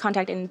eye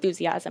contact and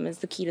enthusiasm is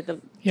the key to the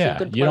Yeah,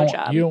 good you don't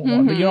blowjob. you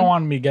don't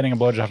want to be getting a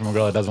blowjob from a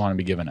girl that doesn't want to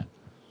be given it,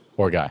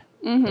 or a guy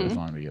that doesn't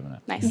want to be given it.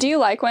 Nice. Do you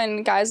like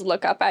when guys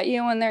look up at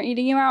you when they're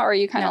eating you out, or are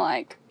you kind of No.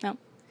 like, No,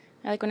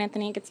 I like when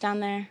Anthony gets down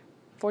there,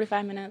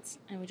 45 minutes,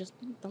 and we just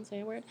don't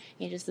say a word.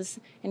 He just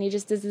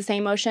does the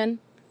same motion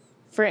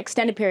for an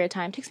extended period of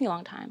time. It takes me a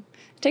long time.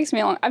 it takes me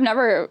a long, I've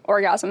never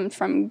orgasmed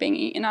from being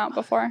eaten out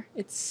before.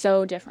 It's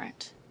so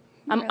different.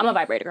 I'm a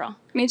vibrator girl.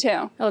 Me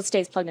too. Oh, it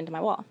stays plugged into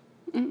my wall.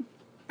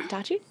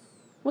 Tachi?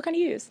 What kind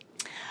do you use?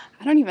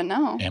 I don't even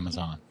know.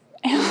 Amazon,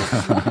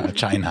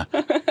 China.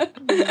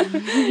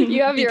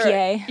 You have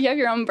BPA. you have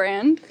your own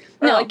brand?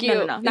 Or No, like you,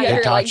 no, no, you not have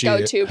yet. your like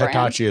go-to brand.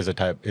 Hitachi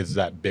is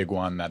that big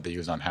one that they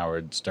use on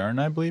Howard Stern,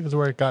 I believe, is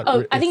where it got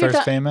Oh, I think first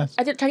it's famous.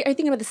 Are you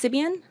thinking about the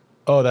Sibian?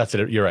 Oh, that's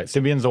it. You're right.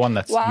 Sybian's the one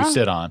that's Wow. you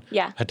sit on.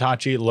 Yeah.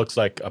 Hitachi looks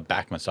like a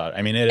back massage.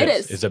 I mean, It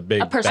is. is. It's a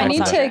big A personal back I need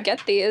massage. to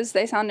get these.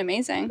 They sound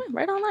amazing.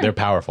 Right online. They're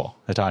powerful.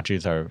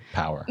 Hitachis are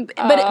power.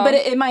 But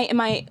it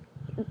might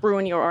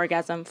ruin your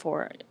orgasm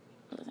for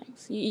other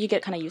things. You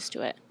get kind of used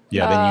to it.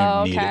 Yeah,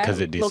 then you need it okay. because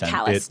it Little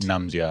calloused. it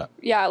numbs you up.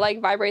 Yeah,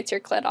 like vibrates your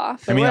clit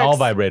off. I mean, all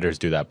works. vibrators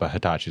do that, but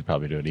Hitachis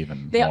probably do it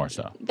even more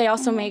so. They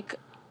also make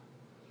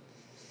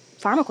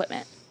farm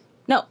equipment.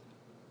 No.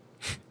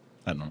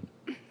 I don't know.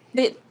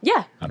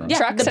 Yeah. I don't know. Yeah.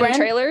 Trucks and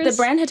trailers? The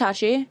brand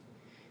Hitachi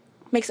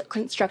makes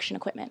construction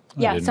equipment.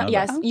 I Yeah. didn't know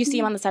Yes. that. You see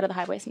them on the side of the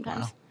highway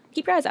sometimes. Wow.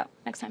 Keep your eyes out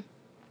next time.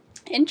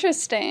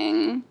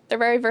 Interesting. They're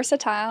very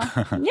versatile.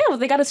 Yeah. Well,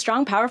 they got a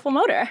strong, powerful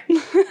motor.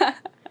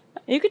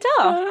 You could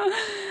tell.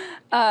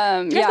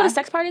 You guys go to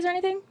sex parties or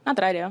anything? Not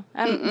that I do.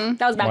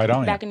 That was Why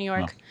don't back you? in New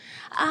York.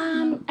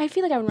 I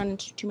feel like I would run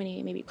into too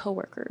many maybe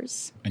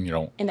coworkers. And you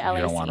don't In the LA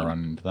you don't want to scene.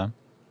 run into them?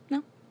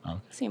 No. Okay.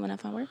 See them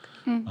enough on work.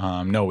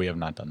 No, we have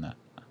not done that.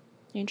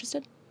 You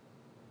interested?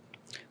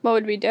 What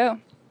would we do?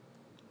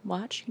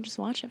 Watch. You can just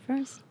watch it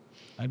first.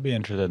 I'd be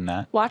interested in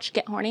that. Watch.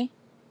 Get horny.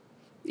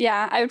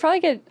 Yeah, I would probably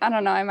get, I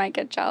don't know, I might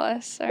get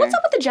jealous. Or... What's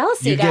up with the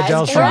jealousy, You get guys?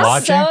 jealous from We're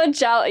watching? so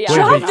jealous. Yeah, Wait, I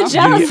don't Drop the know.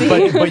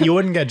 jealousy. But you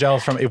wouldn't get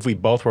jealous from if we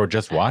both were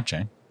just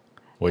watching,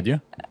 would you?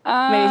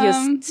 Maybe he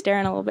was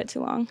staring a little bit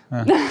too long.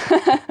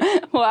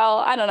 Well,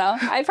 I don't know.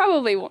 I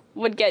probably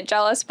would get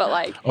jealous, but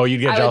like. Oh, you'd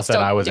I get would jealous that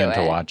still I was do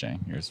into it.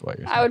 watching. Here's what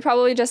you're saying. I would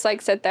probably just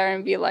like sit there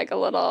and be like a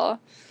little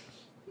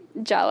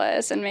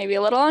jealous and maybe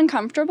a little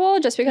uncomfortable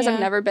just because Yeah. I've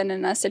never been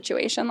in a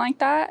situation like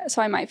that. So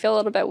I might feel a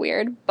little bit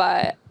weird,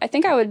 but I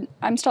think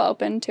I'm still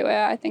open to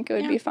it. I think it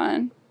would be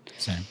fun.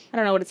 Same. I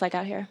don't know what it's like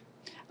out here.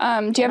 Do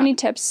you have any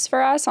tips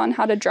for us on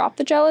how to drop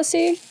the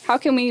jealousy? How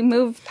can we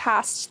move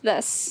past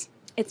this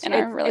in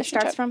our It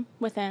relationship? starts from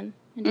within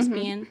and just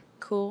being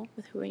cool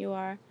with who you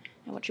are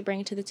and what you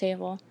bring to the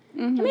table.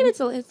 And maybe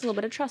it's a little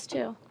bit of trust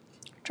too.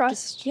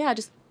 Trust.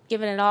 Just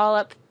giving it all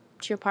up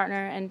to your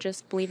partner and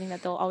just believing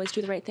that they'll always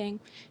do the right thing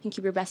and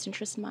keep your best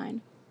interest in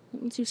mind.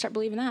 Once you start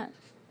believing that,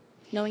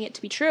 knowing it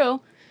to be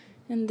true,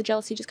 and the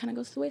jealousy just kind of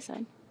goes to the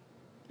wayside.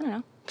 I don't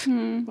know.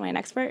 Am I an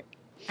expert?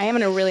 I am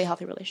in a really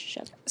healthy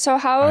relationship. So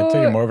how? I'd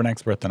say you're more of an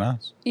expert than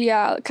us.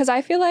 Yeah, because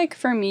I feel like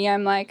for me,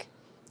 I'm like,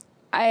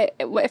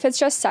 if it's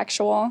just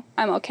sexual,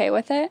 I'm okay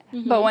with it.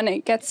 But when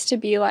it gets to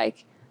be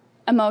like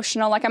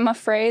emotional, like I'm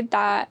afraid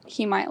that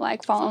he might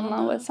like fall in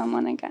love with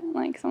someone again,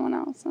 like someone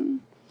else. And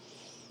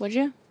Would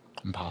you?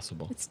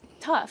 Impossible. It's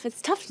tough.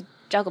 It's tough to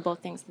juggle both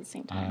things at the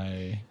same time.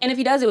 I And if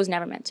he does, it was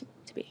never meant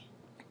to be.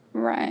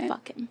 right.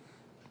 Fuck him.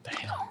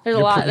 damn. There's a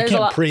lot. You There's a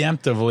can't lot.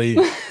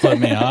 preemptively flip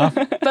me off.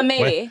 But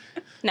maybe.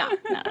 No.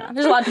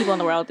 There's a lot of people in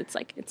the world. It's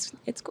like it's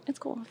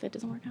cool if it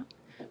doesn't work out.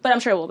 But I'm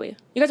sure it will be.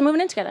 You guys are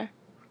moving in together.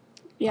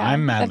 Yeah.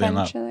 I'm madly in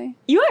love. eventually.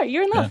 You are.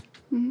 You're in love.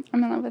 I'm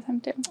in love with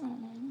him too.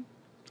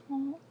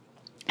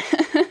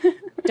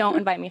 Don't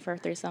invite me for a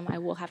threesome. I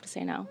will have to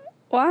say no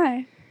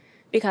Why?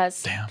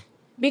 because Damn.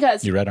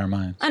 because You read our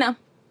minds. I know.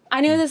 I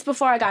knew this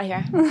before I got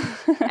here,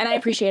 and I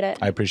appreciate it.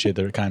 I appreciate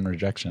the kind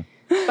rejection.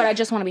 But I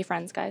just want to be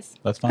friends, guys.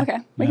 That's fine. Okay,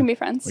 we Yeah. can be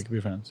friends. We can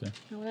be friends, yeah.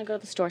 I want to go to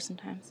the store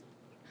sometimes.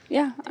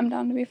 Yeah, I'm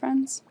down to be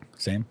friends.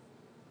 Same.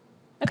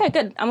 Okay,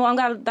 good. I'm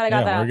glad that I got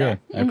Yeah, that we're out there.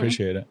 good. I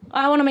appreciate it.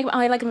 I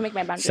like to make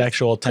my boundaries.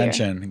 Sexual clear.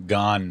 tension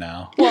gone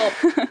now. Well,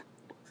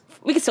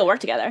 we can still work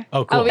together.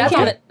 Oh, cool. we That's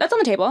can. on that's on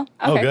the table.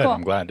 Oh, Okay, good. cool.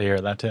 I'm glad to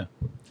hear that too.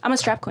 I'm a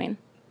strap queen.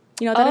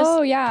 You know what that is?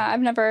 Oh yeah, I've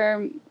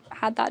never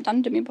had that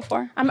done to me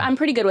before. I'm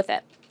pretty good with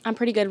it. I'm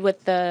pretty good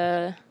with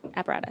the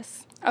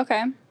apparatus.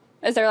 Okay,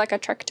 is there like a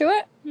trick to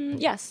it?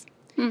 Yes.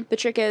 The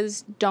trick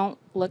is don't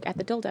look at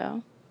the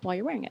dildo while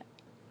you're wearing it.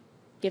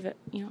 Give it,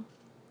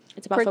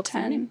 it's about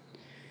focusing on you.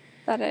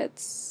 Pretend that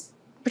it's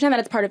Pretend that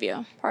it's part of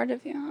you. part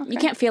of you. Okay. You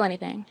can't feel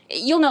anything.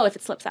 You'll know if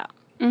it slips out.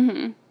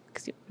 Mm-hmm.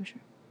 Because I'm sure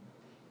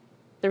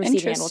the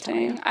receiving end will tell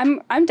you.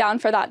 Interesting. I'm down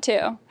for that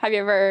too. Have you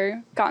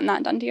ever gotten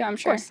that done to you? I'm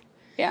sure. course.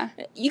 Yeah.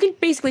 You can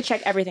basically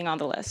check everything on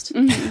the list.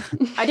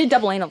 I did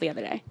double anal the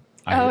other day.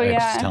 Oh, I was yeah.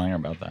 just telling her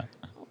about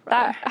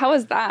that. How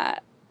was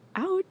that?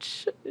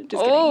 Ouch.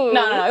 Just Oh. kidding.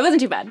 No, it wasn't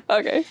too bad.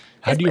 Okay.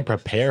 How do you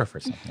prepare for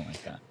something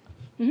like that?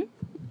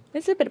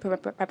 It's a bit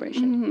of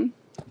preparation.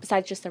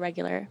 Besides just the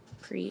regular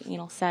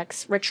pre-anal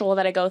sex ritual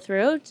that I go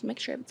through to make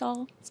sure it's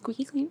all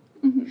squeaky clean.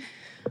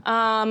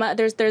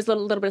 There's a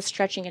little bit of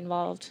stretching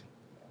involved.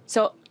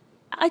 So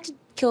I like to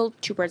kill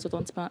two birds with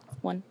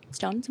one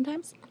stone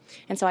sometimes.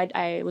 And so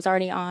I was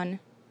already on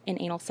an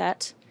anal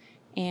set,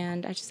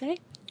 and I just say,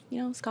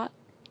 Scott,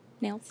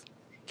 nails,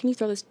 can you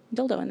throw this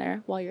dildo in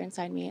there while you're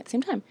inside me at the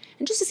same time?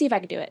 And just to see if I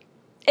could do it.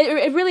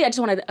 It really, I just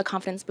wanted a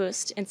confidence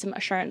boost and some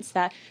assurance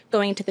that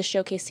going into the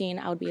showcase scene,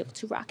 I would be able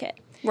to rock it.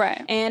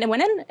 Right. And it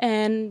went in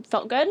and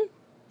felt good,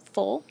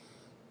 full.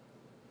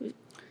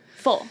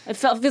 It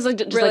feels like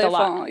just really like a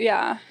lot. full.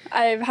 Yeah.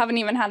 I haven't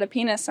even had a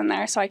penis in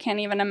there, so I can't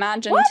even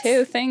imagine What?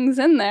 two things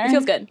in there. It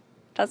feels good.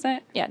 Does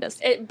it? Yeah, it does.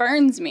 It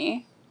burns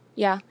me.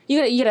 Yeah, you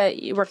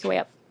gotta work your way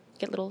up.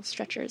 Get little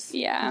stretchers.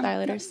 Yeah.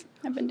 Dilators.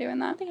 I've been doing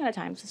that. Think at a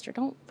time, sister.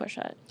 Don't push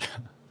it.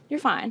 You're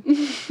fine.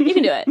 You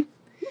can do it.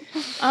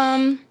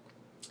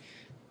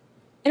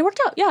 it worked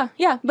out.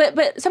 Yeah.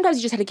 But sometimes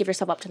you just had to give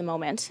yourself up to the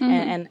moment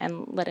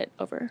and let it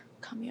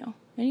overcome you.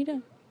 And you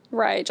did.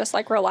 Right. Just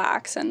like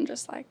relax and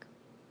just like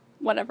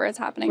whatever is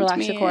happening Relax to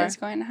me your core. is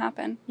going to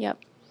happen. Yep.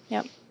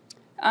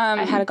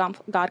 I had a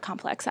God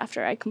complex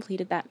after I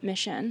completed that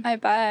mission. I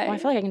bet. I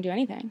feel like I can do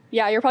anything.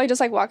 Yeah, you're probably just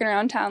like walking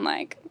around town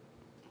like.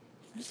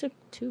 I just took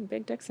 2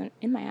 big dicks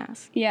in my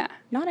ass. Yeah.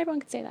 Not everyone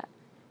could say that.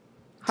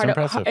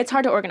 It's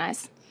hard to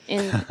organize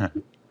in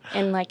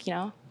like, you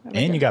know.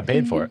 And you got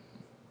paid for it.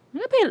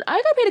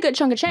 I got paid a good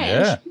chunk of change.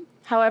 Yeah.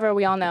 However,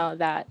 we all know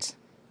that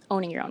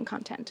owning your own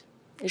content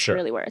is Sure.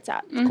 really where it's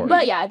at. Of course.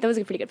 But yeah, that was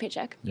a pretty good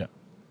paycheck. Yeah.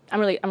 I'm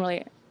really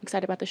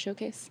excited about the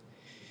showcase.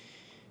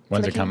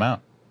 When's it come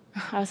out?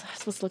 I was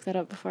supposed to look that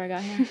up before I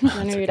got here.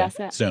 I knew you'd ask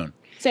that. Soon.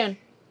 Soon.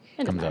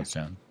 It Comes doesn't out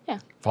soon. Yeah.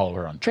 Follow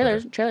her on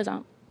Twitter. Trailers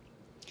out.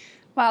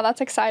 Wow,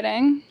 that's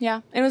exciting.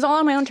 Yeah. And it was all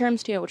on my own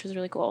terms too, which was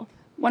really cool.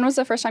 When was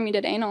the first time you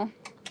did anal?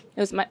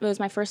 It was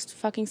my first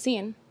fucking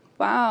scene.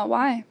 Wow,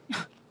 why?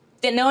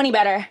 Didn't know any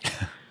better.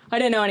 I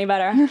didn't know any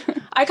better.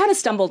 I kind of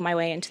stumbled my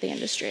way into the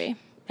industry.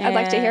 I'd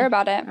like to hear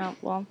about it. Oh,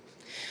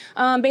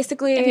 well.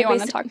 Basically... If you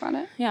want to talk about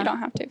it. Yeah. You don't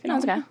have to if you No,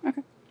 don't it's okay. want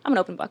to. Okay. I'm an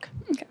open book.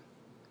 Okay.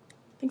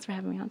 Thanks for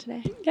having me on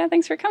today. Yeah,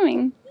 thanks for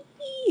coming.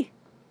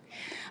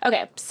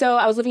 Okay, so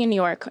I was living in New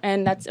York,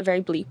 and that's a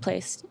very bleak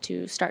place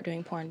to start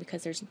doing porn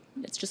because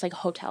it's just like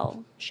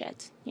hotel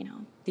shit, you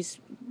know, these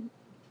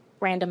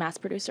random ass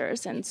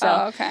producers, and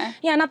so okay.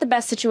 yeah, not the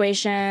best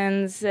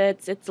situations.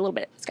 It's a little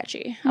bit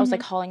sketchy. I was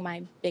like hauling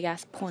my big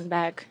ass porn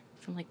bag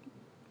from like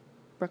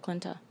Brooklyn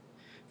to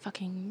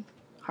fucking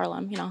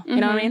Harlem, you know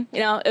what I mean?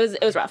 You know,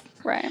 it was rough.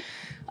 Right.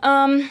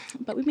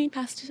 But we made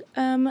past.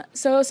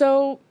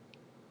 So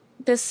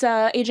this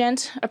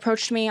agent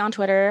approached me on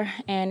Twitter,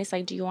 and he's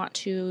like, "Do you want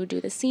to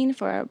do the scene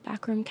for a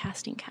backroom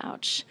casting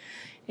couch?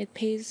 It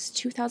pays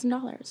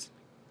 $2,000."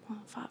 Oh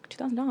fuck,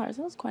 $2,000. That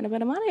was quite a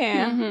bit of money.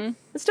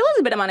 It still is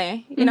a bit of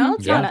money. You know,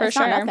 it's not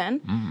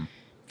nothing.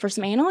 For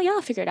some anal, yeah,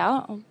 I'll figure it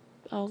out.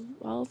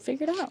 I'll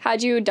figure it out.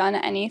 Had you done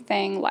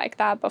anything like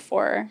that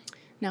before?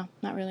 No,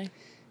 not really.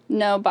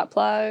 No butt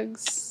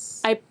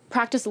plugs? I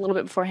practiced a little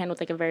bit beforehand with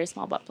like a very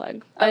small butt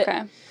plug.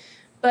 Okay.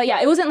 But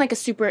yeah, it wasn't like a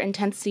super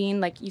intense scene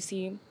like you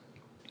see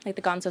like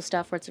the Gonzo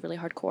stuff where it's really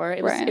hardcore.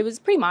 It was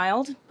pretty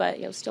mild, but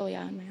it was still,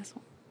 in my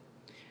asshole.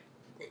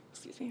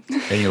 Excuse me.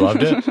 And you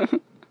loved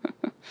it?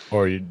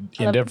 Or you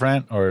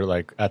indifferent? Or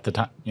like at the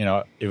time, you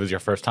know, it was your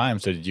first time,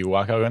 so did you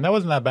walk out going, that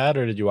wasn't that bad?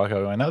 Or did you walk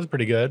out going, that was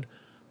pretty good?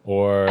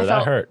 Or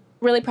that hurt?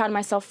 Really proud of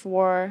myself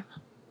for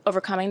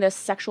overcoming this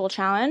sexual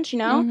challenge, you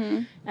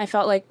know? I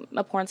felt like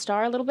a porn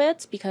star a little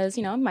bit because,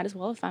 you know, might as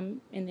well, if I'm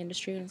in the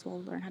industry, might as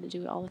well learn how to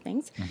do all the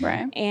things.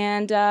 Right.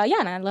 And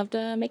and I loved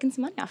making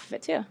some money off of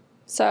it too.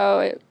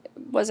 So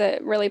was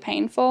it really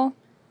painful?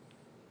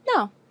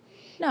 No.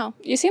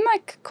 You seem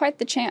like quite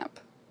the champ.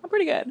 I'm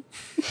pretty good.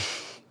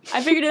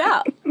 I figured it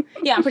out.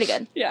 Yeah, I'm pretty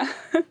good. Yeah.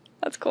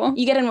 That's cool.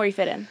 You get in where you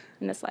fit in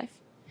this life.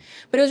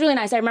 But it was really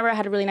nice. I remember I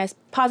had a really nice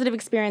positive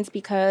experience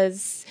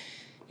because,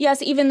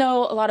 yes, even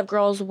though a lot of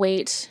girls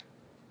wait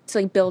to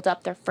like build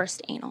up their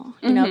first anal,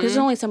 you know, because there's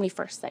only so many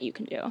firsts that you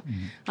can do.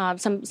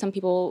 Some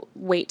people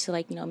wait to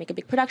like, you know, make a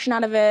big production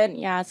out of it.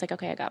 Yeah, it's like,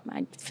 okay,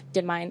 I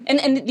did mine.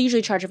 And they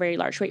usually charge a very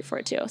large rate for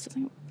it too. So it's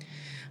like,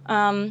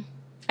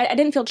 I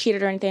didn't feel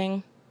cheated or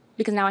anything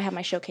because now I have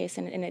my showcase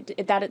and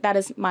that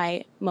is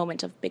my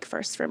moment of big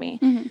firsts for me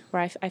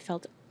where I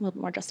felt a little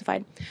bit more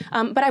justified.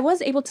 But I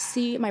was able to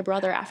see my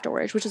brother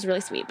afterwards, which was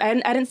really sweet.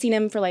 I hadn't seen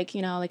him for like,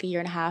 you know, like a year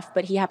and a half,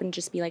 but he happened to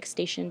just be like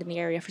stationed in the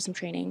area for some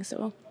training.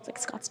 So it's like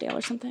Scottsdale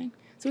or something.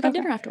 So we got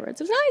dinner afterwards.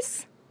 It was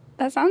nice.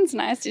 That sounds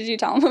nice. Did you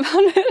tell him about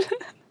it?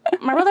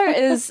 My brother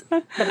is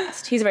the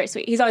best. He's very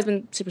sweet. He's always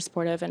been super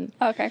supportive and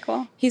okay,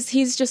 cool.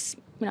 He's just,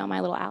 you know,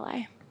 my little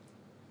ally.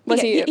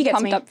 Was he gets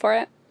pumped me. up for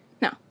it?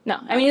 No.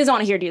 I mean, he doesn't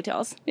want to hear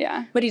details.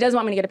 Yeah. But he does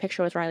want me to get a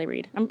picture with Riley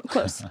Reid. I'm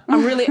close.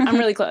 I'm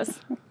really close.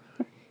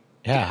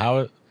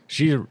 Yeah,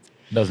 she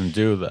doesn't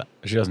do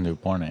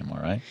porn anymore,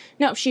 right?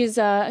 No, she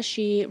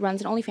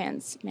runs an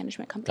OnlyFans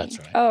management company. That's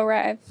right. Oh,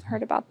 right. I've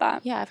heard about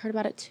that. Yeah, I've heard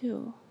about it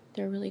too.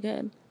 They're really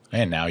good.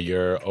 And now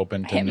you're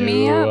open to Hit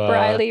me up,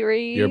 Riley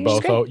Reid. You're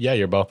both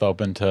you're both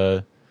open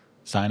to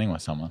signing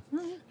with someone.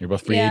 You're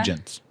both free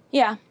agents.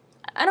 Yeah.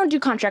 I don't do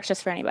contracts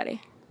just for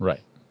anybody.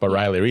 Right. But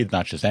Riley Reid's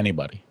not just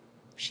anybody.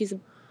 She's a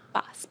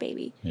boss,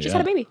 baby. Yeah. She's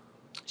had a baby.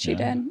 She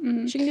did.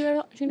 Mm-hmm. She can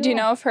do it. Do you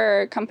know if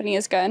her company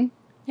is good?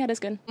 Yeah, it is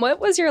good. What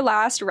was your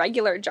last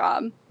regular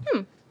job?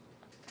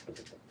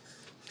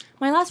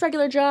 My last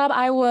regular job,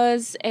 I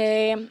was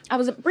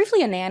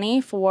briefly a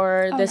nanny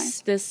for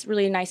this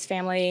really nice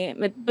family,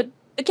 but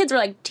the kids were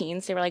like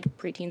teens. They were like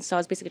preteens, so I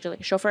was basically just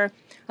like a chauffeur.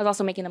 I was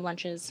also making them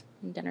lunches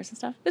and dinners and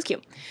stuff. It was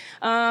cute.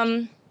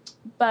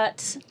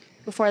 But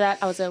before that,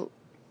 I was a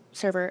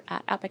server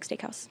at Outback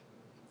Steakhouse.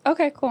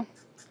 Okay, cool.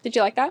 Did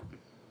you like that?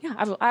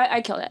 Yeah, I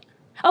killed it.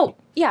 Oh,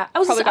 yeah. I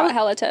was got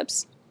hella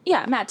tips.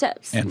 Yeah, mad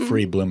tips. And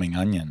free blooming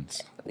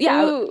onions.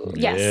 Yeah. Ooh.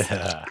 Yes.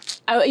 Yeah.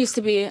 I used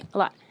to be a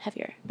lot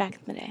heavier back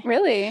in the day.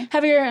 Really?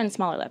 Heavier and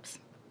smaller lips.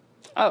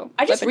 Oh.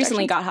 I just lip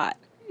recently injections.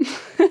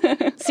 got hot.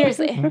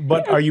 Seriously.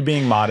 But are you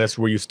being modest?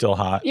 Were you still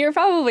hot? You're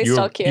probably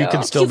still cute. You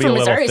can still Cute be a for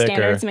little Missouri thicker.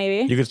 standards,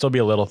 maybe. You can still be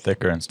a little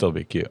thicker and still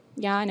be cute.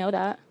 Yeah, I know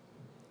that.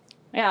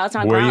 Yeah, that's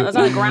not Were you? that's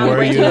not a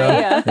Were you groundbreaking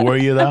though? idea. Were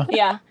you though?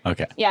 Yeah.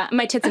 Okay. Yeah,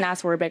 my tits and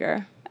ass were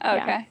bigger. Okay.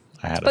 Yeah.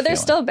 I had a But they're feeling.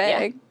 still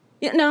big.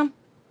 Yeah, no.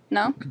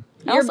 No?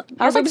 I was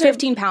like boobs are-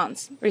 15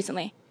 pounds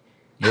recently.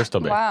 You're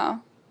still big.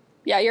 Wow.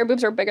 Yeah, your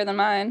boobs are bigger than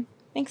mine.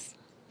 Thanks.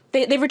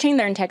 They've retained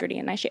their integrity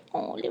and I shit.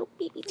 Oh, little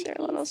baby tits. They're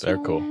a little They're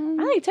cool.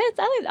 I like tits.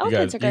 All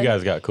tits are good. You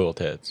guys got cool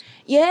tits.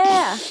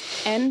 Yeah.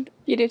 And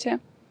You do too.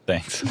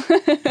 Thanks.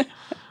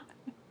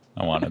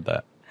 I wanted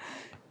that.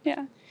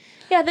 Yeah.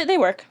 yeah, they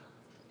work.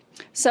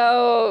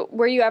 So,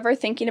 were you ever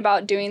thinking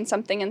about doing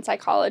something in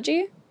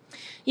psychology?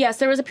 Yes,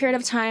 there was a period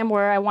of time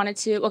where I wanted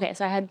to. Okay,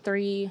 so I had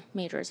 3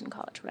 majors in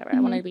college, whatever. I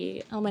wanted to be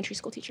an elementary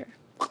school teacher.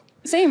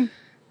 Same.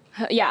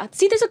 Yeah.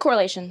 See, there's a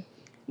correlation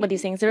with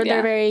these things. They're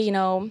Yeah. very,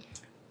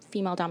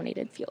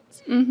 female-dominated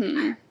fields.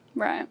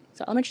 Right.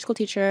 So elementary school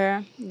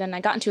teacher. Then I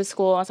got into a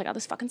school. I was like, oh,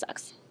 this fucking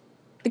sucks.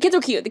 The kids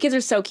were cute. The kids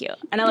are so cute,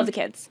 and I love the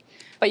kids.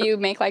 But you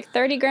make like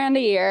 30 grand a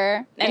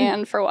year,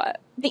 and for what?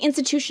 The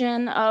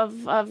institution of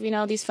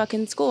these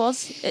fucking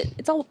schools,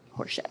 it's all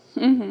horseshit.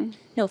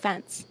 No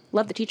offense.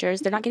 Love the teachers.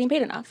 They're not getting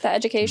paid enough. The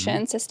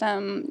education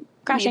system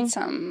Crashing. needs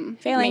some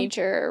Failing.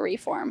 major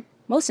reform.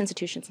 Most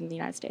institutions in the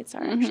United States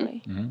are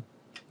actually.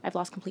 I've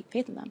lost complete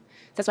faith in them.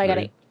 That's why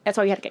That's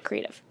why we had to get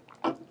creative.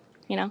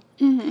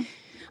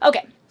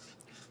 Okay.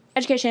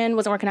 Education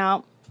wasn't working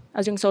out. I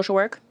was doing social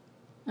work,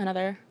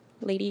 another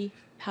lady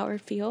power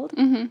field.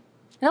 And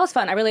that was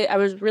fun. I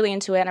was really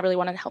into it, and I really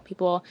wanted to help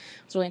people.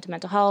 I was really into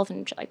mental health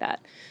and shit like that.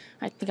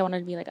 I think I wanted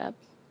to be like a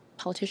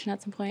politician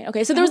at some point.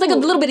 Okay, so there was like a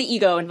little bit of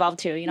ego involved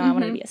too. I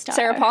wanted to be a star.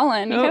 Sarah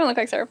Paulin. You kind of look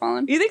like Sarah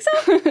Paulin. You think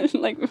so?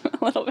 Like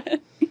a little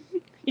bit.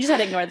 You just had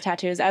to ignore the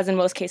tattoos, as in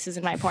most cases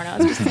in my pornos.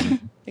 Just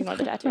ignore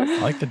the tattoos.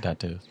 I like the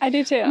tattoos. I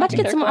do too. I'm about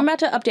to I'm about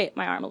to update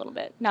my arm a little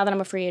bit. Now that I'm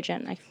a free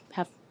agent, I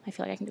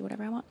feel like I can do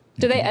whatever I want.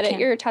 Do they edit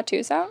can't. your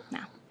tattoos out? No.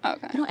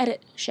 Okay. I don't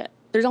edit shit.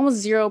 There's almost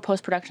zero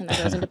post-production that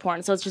goes into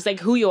porn. So it's just like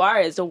who you are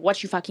is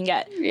what you fucking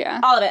get. Yeah.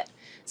 All of it.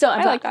 So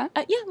I like that.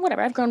 Yeah,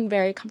 whatever. I've grown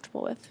very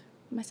comfortable with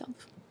myself.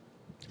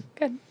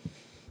 Good.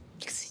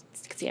 You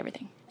can see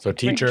everything. So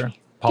teacher,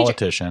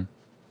 politician,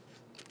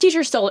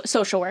 Teacher,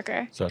 social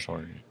worker. social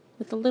worker.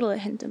 With a little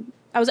hint of...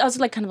 I was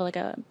like kind of like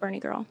a Bernie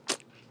girl.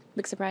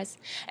 Big surprise.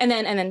 And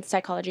then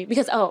psychology.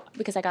 Because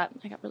I got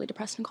really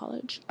depressed in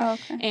college. Oh,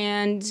 okay.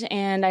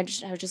 And I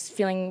was just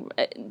feeling...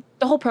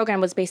 the whole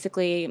program was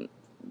basically...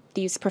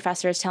 these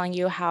professors telling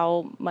you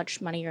how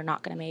much money you're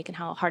not going to make and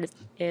how hard it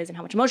is and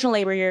how much emotional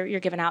labor you're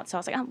giving out. So I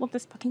was like, oh, well,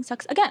 this fucking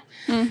sucks again.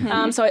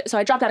 So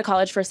I dropped out of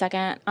college for a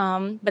second.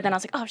 But then I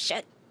was like, oh,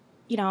 shit.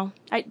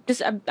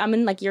 I'm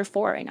in like year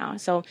 4 right now.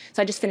 So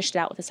I just finished it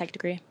out with a psych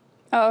degree.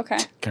 Oh, okay.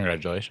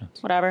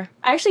 Congratulations. Whatever.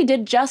 I actually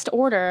did just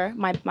order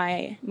my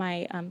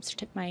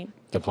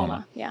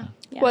diploma. Yeah.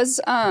 Was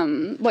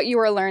what you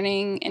were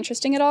learning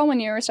interesting at all when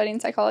you were studying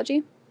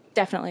psychology?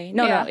 Definitely.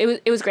 No,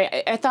 it was great.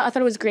 I thought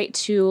it was great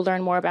to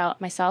learn more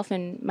about myself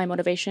and my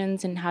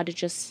motivations and how to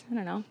just, I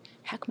don't know,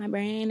 hack my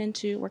brain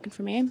into working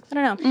for me. I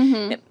don't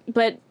know.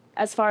 But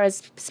as far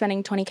as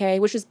spending $20K,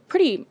 which is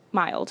pretty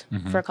mild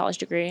for a college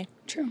degree.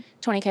 True.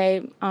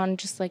 $20K on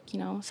just like,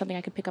 something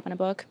I could pick up in a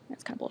book.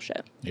 That's kind of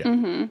bullshit.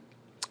 Yeah.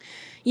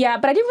 Yeah,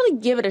 but I didn't really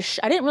give it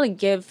I didn't really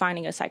give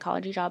finding a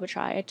psychology job a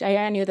try.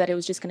 I knew that it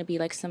was just going to be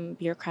like some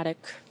bureaucratic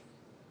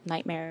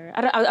nightmare.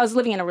 I was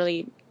living in a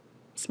really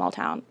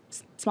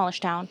smallish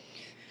town.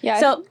 Yeah.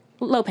 So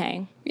low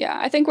paying. Yeah,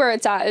 I think where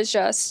it's at is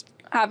just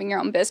having your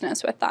own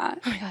business with that.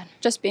 Oh my God.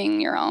 Just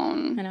being your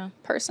own I know.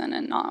 person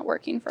and not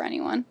working for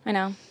anyone. I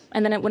know.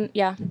 And then it wouldn't,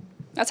 yeah.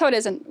 That's how it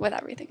is with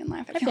everything in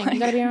life, I feel like. You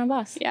gotta be your own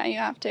boss. Yeah, you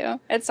have to.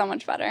 It's so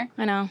much better.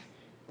 I know.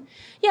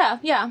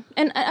 Yeah.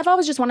 And I've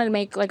always just wanted to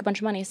make like a bunch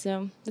of money,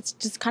 so it's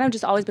just kind of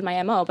just always been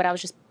my MO, but I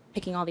was just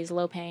picking all these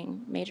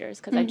low-paying majors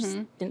because I just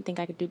didn't think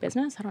I could do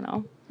business. I don't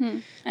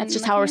know. That's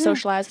just how we're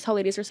socialized. That's how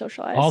ladies are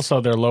socialized. Also,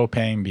 they're low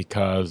paying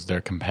because they're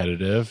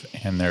competitive,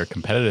 and they're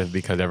competitive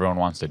because everyone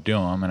wants to do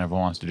them, and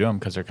everyone wants to do them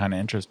because they're kind of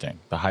interesting.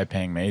 The high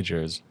paying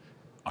majors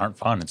aren't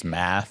fun. It's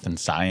math and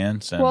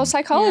science. And Well,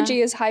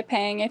 psychology is high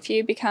paying if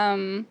you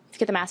become to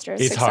get the master's.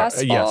 it's hard.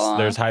 successful. Yes,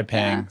 there's high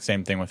paying. Yeah.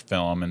 Same thing with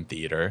film and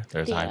theater.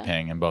 There's high Yeah.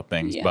 paying in both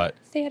things, Yeah. but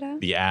theater.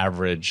 the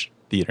average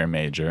theater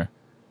major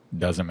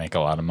doesn't make a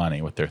lot of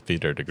money with their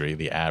theater degree.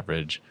 The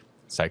average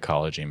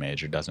psychology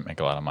major doesn't make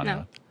a lot of money No.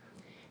 with.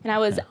 And I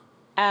was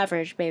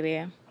average,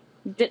 baby.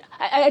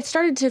 I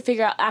started to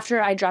figure out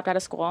after I dropped out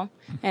of school,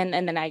 and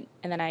then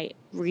I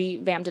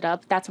revamped it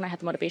up. That's when I had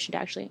the motivation to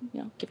actually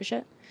give a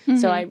shit.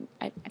 So I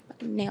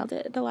fucking nailed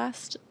it the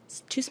last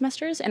 2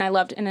 semesters, and I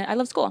loved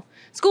school.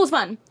 School was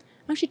fun.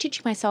 I'm actually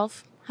teaching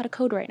myself how to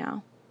code right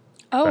now.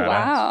 Oh, Badass.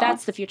 wow.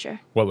 That's the future.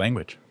 What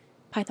language?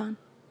 Python.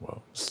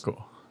 Whoa,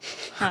 cool.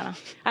 I don't know.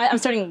 I'm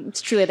starting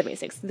truly at the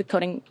basics. The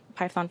coding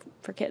Python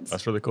for kids.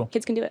 That's really cool.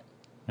 Kids can do it.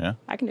 Yeah.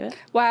 I can do it.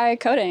 Why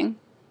coding?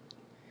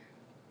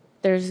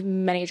 There's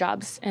many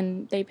jobs,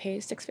 and they pay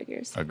 6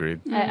 figures.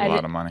 Agreed. I A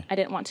lot of money. I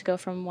didn't want to go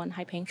from one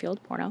high-paying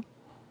field, porno,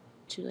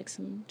 to like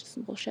some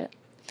bullshit.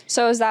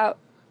 So is that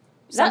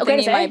that okay something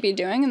to you say? might be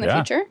doing in the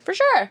future? For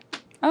sure.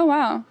 Oh,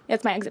 wow.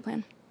 It's my exit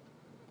plan.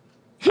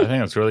 I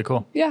think it's really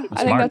cool. Yeah, It's I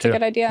think smart, that's a too.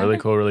 good idea. Really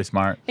cool, really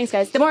smart. Thanks,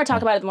 guys. The more I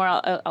talk about it, the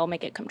more I'll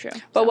make it come true.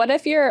 But So. what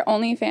if your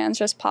OnlyFans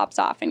just pops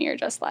off and you're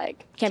just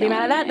like... Can't be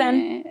mad at that,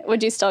 then.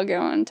 Would you still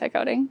go into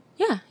coding?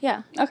 Yeah.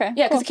 Okay.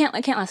 Yeah, cool. because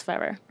it can't last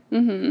forever.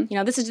 Mm-hmm. You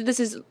know, this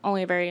is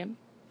only a very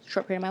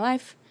short period of my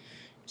life.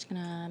 I'm just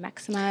gonna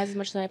maximize as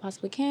much as I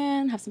possibly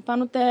can, have some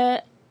fun with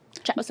it,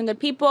 chat with some good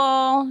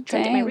people, try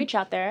to get my Dang. reach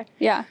out there.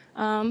 Yeah.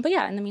 But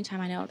yeah, in the meantime,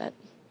 I know that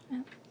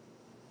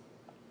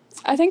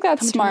I think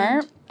that's Come to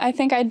an smart. I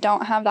think I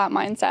don't have that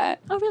mindset.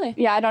 Oh, really?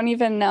 Yeah, I don't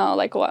even know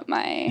like what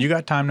my... You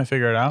got time to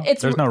figure it out.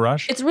 It's- There's no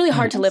rush. It's really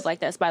hard to live like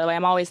this, by the way.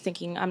 I'm always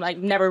thinking, I'm like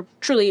never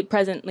truly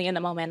presently in the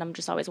moment. I'm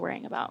just always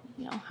worrying about,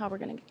 you know, how we're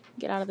going to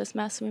get out of this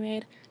mess we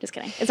made. Just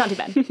kidding. It's not too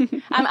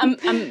bad.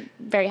 I'm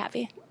very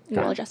happy and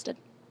well adjusted.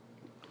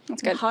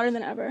 That's good. Hotter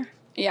than ever.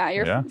 Yeah,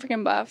 you're Yeah.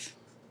 freaking buff.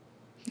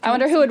 I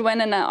wonder who would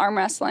win in an arm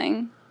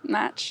wrestling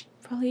match.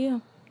 Probably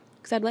you.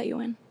 Because I'd let you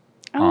win.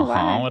 Oh,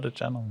 wow. What a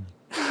gentleman.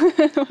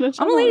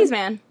 I'm a ladies'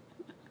 man.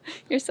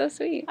 You're so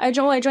sweet. I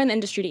joined the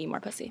industry to eat more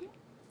pussy.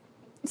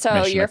 So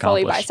Mission you're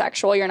fully accomplished.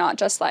 bisexual. You're not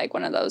just like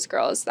one of those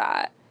girls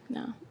that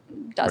No.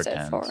 does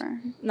Pretends. it for...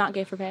 Not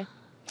gay for pay.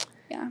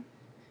 Yeah,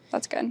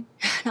 that's good.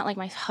 Not like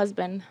my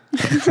husband.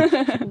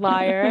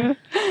 Liar.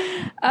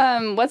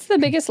 What's the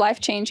biggest life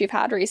change you've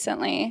had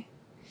recently?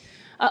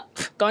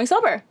 Going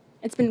sober.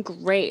 It's been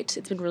great.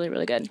 It's been really,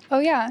 really good. Oh,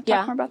 yeah. Talk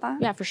Yeah. more about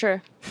that. Yeah, for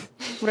sure.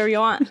 Whatever you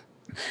want.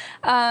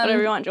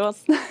 Whatever you want,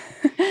 Jules.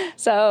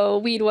 So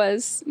weed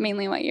was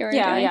mainly what you were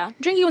Yeah, doing? yeah.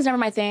 Drinking was never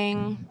my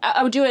thing.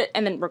 I would do it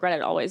and then regret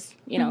it always,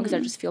 you know, because I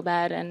just feel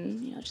bad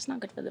and, you know, it's just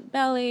not good for the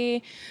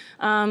belly.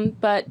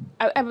 But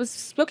I was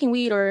smoking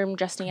weed or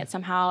ingesting it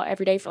somehow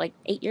every day for like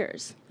 8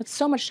 years. That's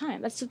so much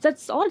time. That's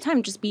a lot of time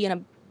to just be in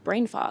a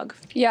brain fog.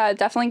 Yeah, it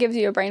definitely gives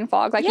you a brain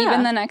fog. Like, Yeah.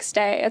 even the next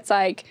day, it's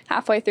like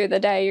halfway through the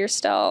day, you're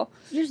still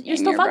You're in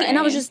still your foggy. And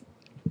I was brain. just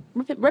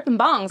ripping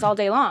bongs all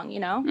day long, you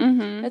know?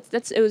 Mm-hmm.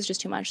 It was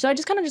just too much. So I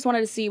just kind of just wanted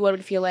to see what it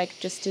would feel like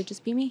just to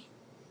just be me.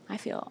 I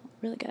feel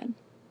really good.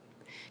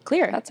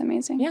 Clear. That's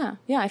amazing. Yeah,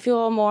 I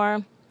feel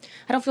more,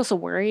 I don't feel so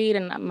worried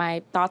and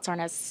my thoughts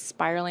aren't as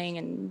spiraling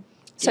and...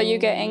 So you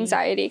get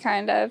anxiety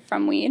kind of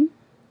from weed?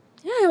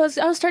 Yeah, I was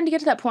starting to get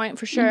to that point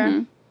for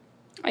sure.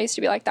 I used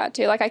to be like that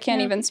too. Like, I can't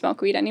Yeah. even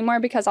smoke weed anymore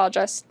because I'll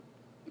just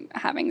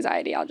have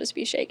anxiety. I'll just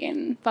be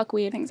shaking. Fuck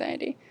weed.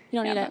 Anxiety. You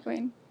don't need fuck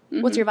it.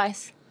 weed. What's your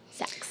vice?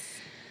 Sex.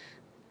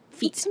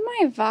 What's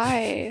my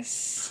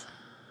vice?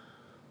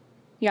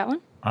 You got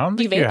one? I don't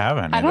Do you think you vape? have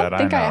any I don't that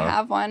think I I know of.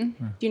 have one.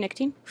 Do you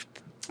nicotine?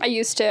 I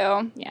used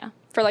to Yeah.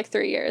 for like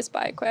 3 years,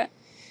 but I quit.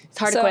 It's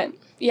hard So, to quit.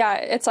 Yeah,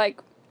 it's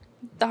like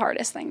the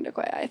hardest thing to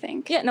quit, I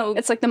think. Yeah, no.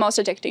 It's like the most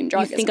addicting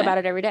drug. You think about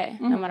it every day,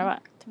 no matter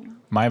what.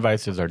 My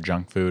vices are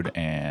junk food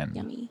and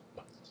Yummy.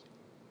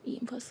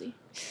 Eating pussy.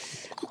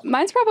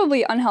 Mine's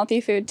probably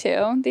unhealthy food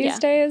too these Yeah.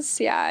 days.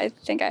 Yeah, I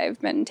think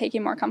I've been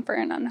taking more comfort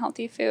in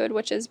unhealthy food,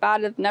 which is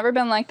bad. I've never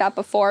been like that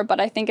before, but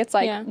I think it's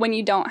like Yeah. when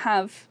you don't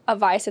have a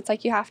vice, it's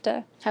like you have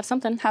to Have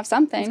something. have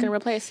something. It's gonna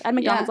replace. I had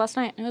McDonald's Yeah. last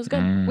night. It was good.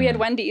 Mm. We had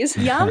Wendy's.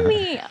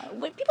 Yummy.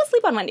 Wait, people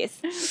sleep on Wendy's.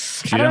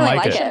 she I don't didn't really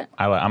like like it. it.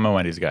 I'm a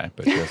Wendy's guy,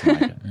 but she doesn't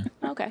like it.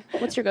 Yeah. Okay.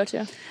 What's your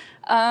go-to?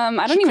 I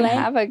don't even Chick-fil-A?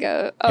 have a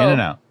go. Oh,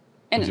 In-N-Out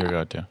is your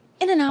In-N-Out. go-to.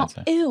 In-N-Out.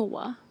 That's it.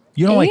 Ew.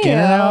 You don't like Ew.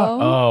 In-N-Out?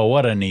 Oh,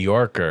 what a New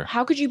Yorker.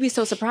 How could you be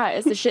so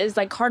surprised? The shit is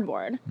like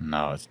cardboard.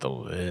 No, it's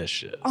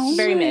delicious. Oh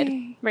Very my-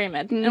 mid. Very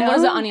mid. And No. what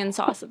is the onion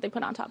sauce that they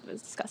put on top of it?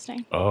 It's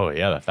disgusting. Oh,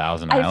 yeah, the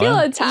Thousand I Island. feel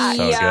attacked.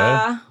 So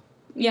yeah.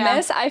 Yeah.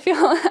 Miss, I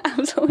feel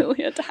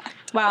absolutely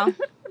attacked. Wow.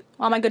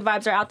 All my good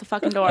vibes are out the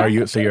fucking door.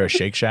 So you're a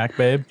Shake Shack,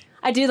 babe?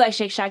 I do like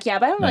Shake Shack, yeah,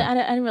 but Yeah. I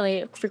didn't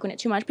really frequent it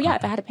too much. But yeah,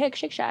 if I had to pick,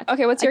 Shake Shack.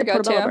 Okay, what's Like your the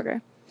Portobello go-to?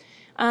 burger.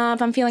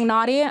 If I'm feeling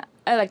naughty,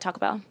 I like Taco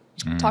Bell.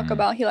 Taco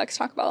Bell. He likes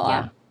Taco Bell a lot.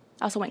 Yeah.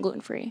 I also went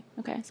gluten-free.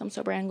 Okay, so I'm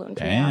sober and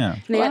gluten-free Damn. now.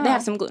 And they Wow.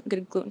 have some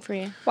good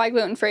gluten-free. Why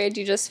gluten-free?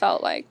 You just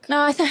felt like...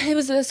 No, I thought it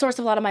was the source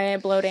of a lot of my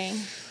bloating,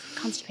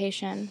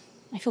 constipation.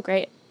 I feel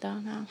great, though,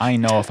 now. I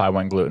know if I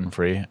went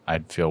gluten-free,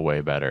 I'd feel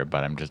way better,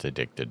 but I'm just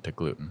addicted to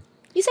gluten.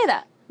 You say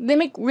that. They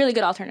make really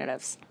good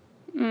alternatives.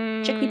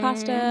 Chickpea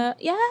pasta.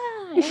 Yeah,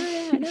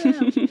 I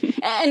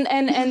know.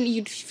 and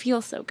you'd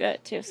feel so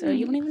good, too, so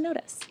you won't even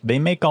notice. They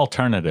make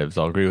alternatives.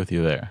 I'll agree with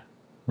you there.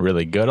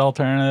 Really good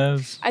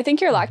alternatives. I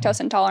think you're lactose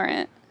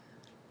intolerant.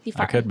 You I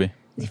fart. could be.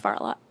 You fart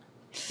a lot.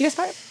 You guys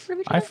fart for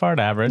each I other? fart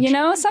average. You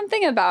know,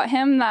 something about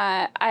him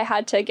that I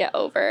had to get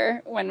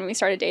over when we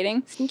started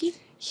dating. Stinky?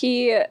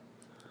 He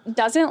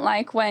doesn't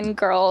like when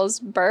girls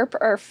burp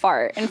or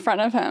fart in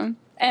front of him.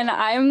 And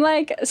I'm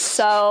like,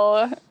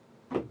 so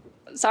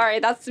sorry,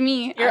 that's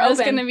me. You're I'm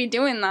just open. going to be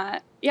doing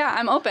that. Yeah,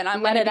 I'm open.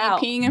 I'm Let going to it be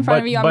out. peeing in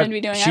front of you. I'm going to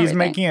be doing she's everything.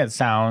 making it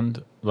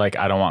sound like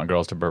I don't want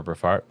girls to burp or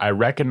fart. I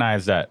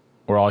recognize that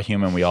we're all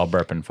human. We all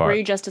burp and Were fart.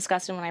 you just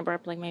disgusted when I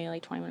burped like maybe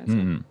like 20 minutes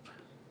ago?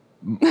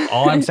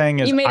 All I'm saying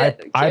is You made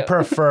it I cute.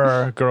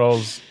 prefer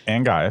girls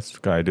and guys.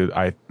 'Cause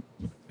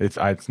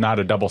it's not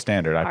a double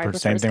standard. Ari Same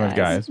prefers thing with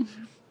guys. guys.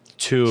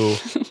 to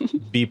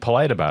be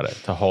polite about it,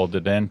 to hold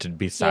it in, to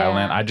be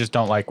silent. Yeah. I just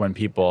don't like when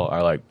people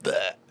are like, "Bleh,"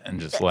 and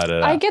just let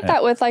it out. I get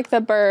that with like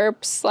the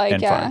burps. Like,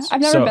 And yeah. farts.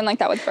 I've never So- been like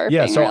that with burping.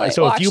 Yeah, so really.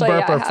 so Well, if you actually,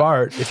 burp yeah, I or have.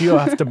 fart, if you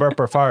have to burp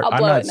or fart, I'll I'm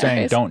blow it not in their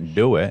saying face. don't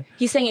do it.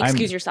 He's saying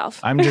excuse yourself.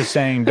 I'm just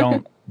saying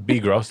don't be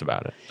gross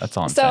about it. That's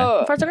all I'm saying.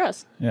 So, Farts are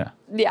gross. Yeah.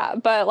 yeah,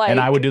 but like. And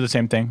I would do the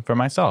same thing for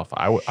myself.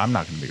 I'm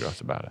not going to be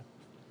gross about it.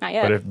 Not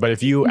yet. But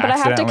if you But I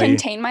have to accidentally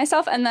contain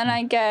myself, and then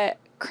I get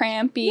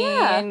crampy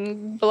Yeah.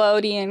 and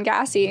bloaty and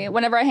gassy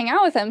whenever I hang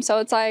out with him. So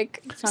it's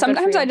like not good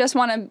sometimes for I you. just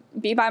want to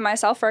be by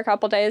myself for a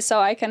couple days so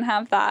I can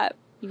have that.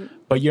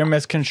 But you're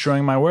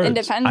misconstruing my words.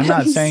 Independence. I'm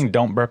not saying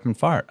don't burp and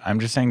fart. I'm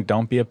just saying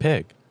don't be a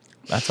pig.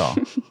 That's all.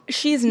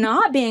 She's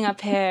not being a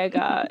pig.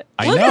 I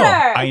Look know.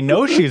 at her. I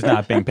know she's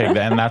not being pig,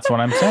 and that's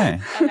what I'm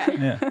saying. Okay.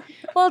 Yeah.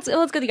 Well,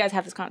 it's good you guys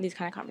have these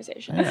kind of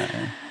conversations.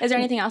 Yeah. Is there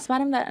anything else about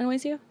him that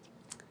annoys you?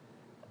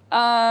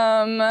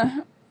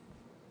 A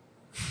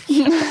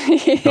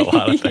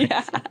lot of things.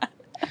 Yeah.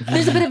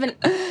 There's a bit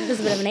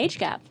of an age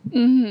gap.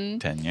 10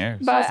 years.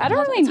 But I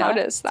don't really It's not-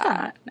 notice it's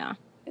that. not, no.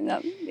 No,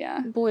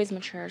 yeah. Boys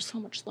mature so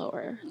much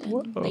slower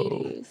than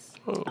ladies.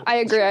 I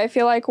agree. I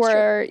feel like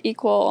we're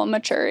equal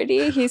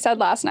maturity. He said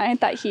last night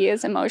that he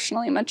is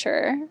emotionally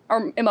mature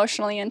or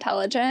emotionally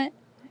intelligent.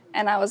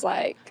 And I was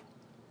like,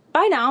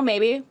 By now,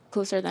 maybe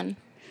closer than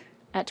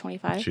at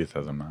 25. She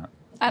says I'm not.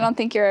 I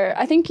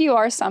think you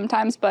are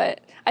sometimes,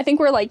 but I think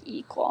we're like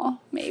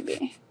equal,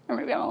 maybe. Or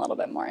maybe I'm a little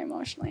bit more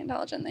emotionally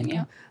intelligent than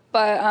you.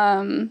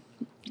 But,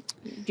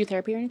 Do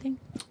therapy or anything?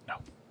 No.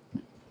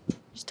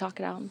 Just talk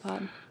it out in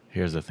pod.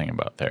 Here's the thing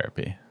about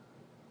therapy.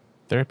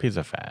 Therapy's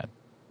a fad.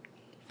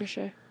 For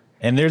sure.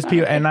 And there's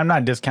people, and I'm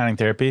not discounting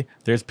therapy.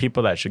 There's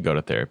people that should go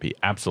to therapy.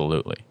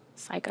 Absolutely.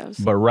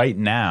 Psychos. But right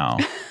now,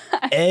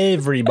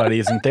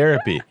 everybody's in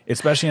therapy,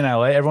 especially in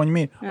LA. Everyone you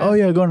meet, oh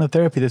yeah, going to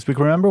therapy this week.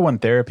 Remember when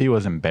therapy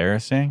was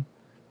embarrassing?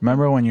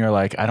 Remember when you're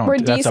like, I don't, we're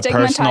that's a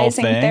personal destigmatizing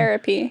thing.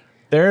 therapy.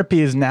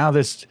 Therapy is now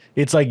this,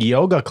 it's like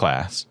yoga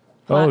class.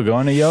 Oh,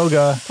 going to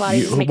yoga. Pilates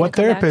is making What a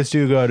comeback. therapist do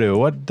you go to?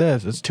 What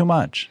this? It's too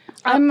much.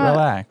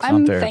 Relax on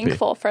I'm therapy.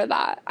 thankful for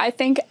that. I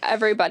think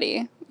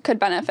everybody could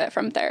benefit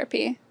from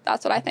therapy.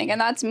 That's what I think.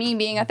 And that's me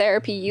being a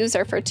therapy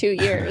user for 2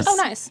 years. Oh,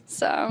 nice.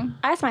 So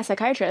I asked my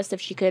psychiatrist if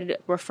she could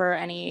refer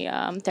any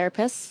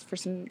therapists for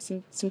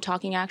some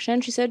talking action.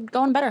 She said,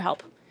 go on BetterHelp.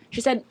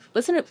 She said,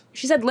 listen to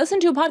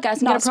a podcast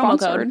and not get a promo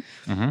sponsored.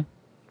 code.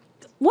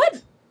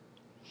 What?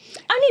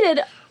 I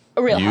needed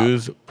a real help.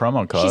 Use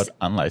promo code She's-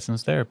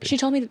 unlicensed therapy. She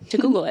told me to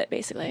Google it,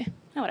 basically.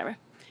 Oh, whatever. And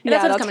Yeah,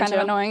 what it's that's coming kind of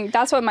to. annoying.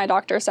 That's what my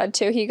doctor said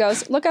too. He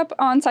goes, look up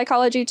on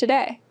Psychology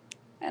Today.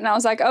 And I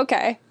was like,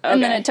 okay.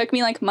 And then Okay. it took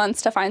me like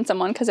months to find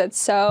someone because it's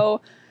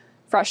so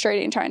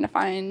frustrating trying to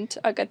find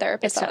a good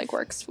therapist It's that tough. like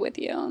works with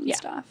you and Yeah.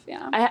 stuff.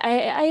 Yeah.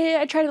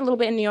 I tried it a little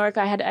bit in New York.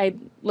 I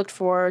looked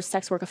for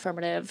sex work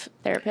affirmative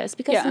therapists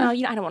because Yeah.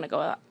 I don't want to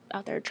go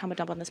out there trauma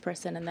dump on this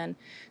person and then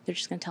they're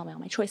just going to tell me all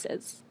my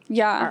choices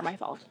Yeah. are my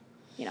fault.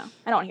 I don't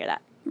want to hear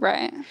that.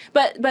 Right.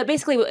 But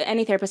basically,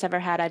 any therapist I've ever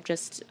had, I've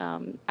just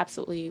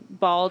absolutely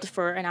bawled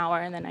for an hour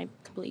and then I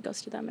completely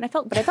ghosted them. And I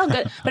felt good.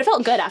 But I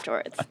felt good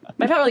afterwards. But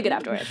I felt really good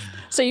afterwards.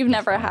 So you've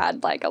never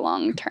had like a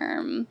long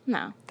term.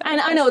 No,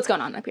 I know what's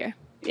going on up here.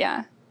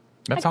 Yeah.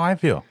 That's how I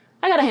feel.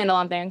 I got a handle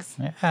on things.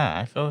 Yeah,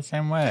 I feel the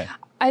same way.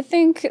 I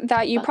think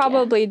that you Fuck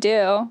probably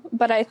do,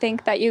 but I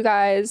think that you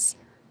guys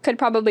could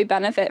probably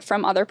benefit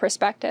from other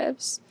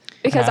perspectives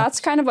because Yeah. that's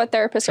kind of what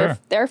therapists Sure. are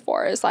there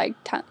for is like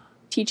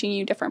teaching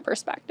you different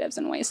perspectives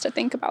and ways to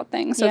think about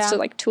things. So it's Yeah. just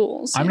like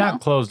tools. I'm you know?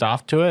 not closed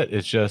off to it.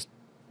 It's just,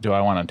 do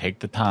I want to take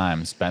the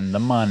time, spend the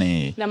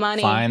money,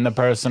 find the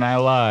person I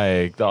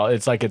like?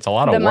 It's like it's a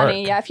lot of the work.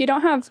 money. Yeah. If you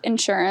don't have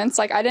insurance,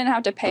 like I didn't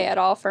have to pay at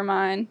all for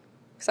mine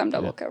because I'm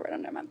double covered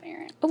under my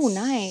parents. Oh,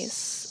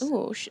 nice.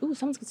 Ooh,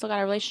 someone's still got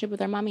a relationship with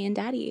their mommy and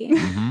daddy.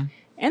 Mm-hmm.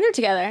 And they're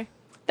together.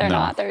 They're No.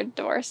 not. They're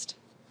divorced.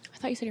 I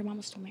thought you said your mom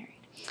was still married.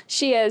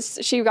 She is.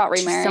 She got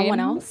remarried. someone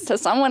else? To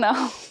someone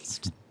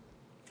else.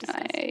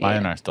 Mine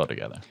and I are still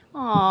together.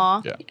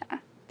 Aw. Yeah.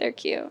 They're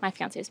cute. My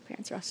fiance's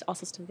parents are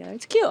also still together.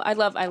 It's cute. I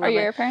love Are it.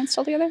 your parents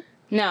still together?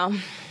 No.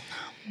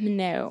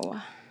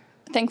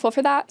 Thankful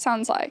for that,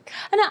 sounds like.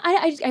 And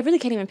I really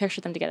can't even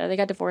picture them together. They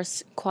got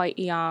divorced quite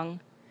young.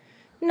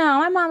 No,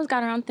 my mom's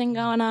got her own thing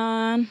going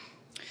on.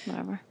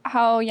 Whatever.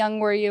 How young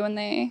were you when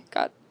they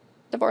got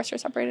divorced or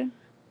separated?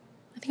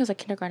 I think it was like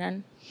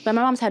kindergarten. But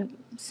my mom's had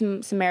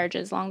some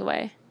marriages along the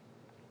way.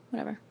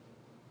 Whatever.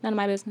 None of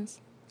my business.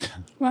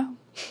 Wow.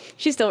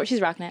 She's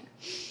rocking it.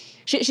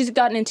 She's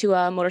gotten into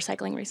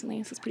motorcycling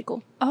recently, so it's pretty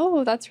cool.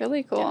 Oh, that's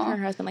really cool. Yeah, her and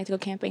her husband like to go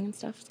camping and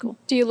stuff. It's cool.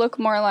 Do you look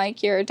more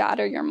like your dad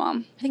or your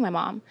mom? I think my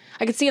mom.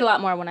 I could see it a lot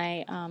more when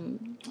I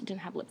didn't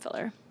have lip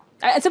filler.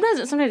 Sometimes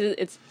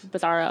it's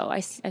bizarro.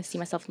 I see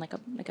myself in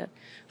like a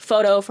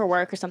photo for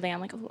work or something. I'm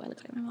like, oh, I look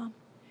like my mom.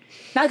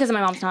 Not because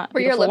my mom's not. a Were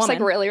your beautiful lips like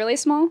woman. really, really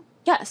small?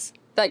 Yes,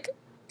 Like,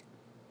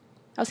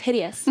 I was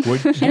hideous.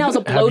 And I was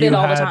bloated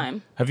all the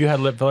time. Have you had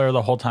lip filler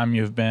the whole time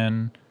you've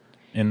been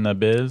in the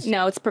biz?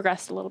 No, it's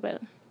progressed a little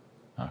bit.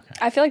 Okay.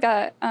 I feel like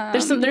that.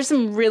 There's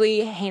some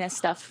really heinous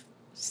stuff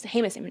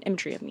famous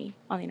imagery of me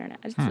on the internet.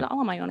 I just did it all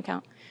on my own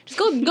account. Just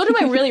go to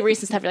my really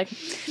recent stuff. You're like,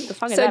 the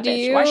fuck is that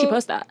bitch? Why'd she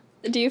post that?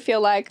 Do you feel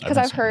like, because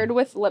I've heard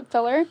with lip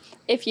filler,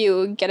 if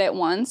you get it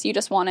once, you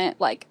just want it,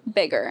 like,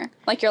 bigger.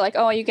 Like, you're like,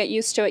 oh, you get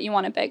used to it, you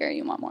want it bigger,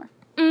 you want more.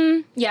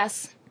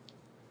 Yes.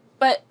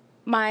 But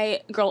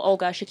my girl,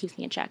 Olga, she keeps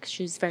me in check.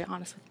 She's very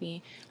honest with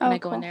me when I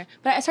go in there.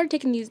 But I started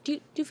taking these. Do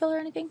you filler or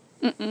anything?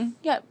 Mm-mm.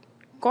 Yeah.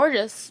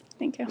 Gorgeous.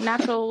 Thank you.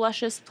 Natural,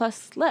 luscious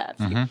plus lips.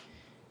 Mm-hmm.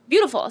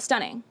 Beautiful.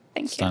 Stunning.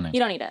 Thank you. You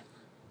don't need it.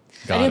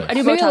 I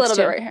do Maybe Botox a little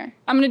too. bit right here.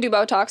 I'm going to do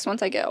Botox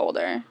once I get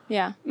older.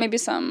 Yeah. Maybe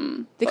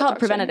some They call Botox it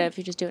preventative.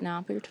 You just do it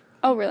now.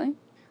 Oh, really?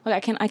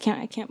 Like I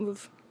can't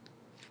move.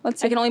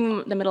 Let's see. I can only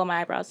move the middle of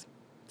my eyebrows.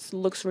 It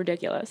looks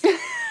ridiculous.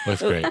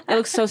 Looks great. It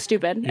looks so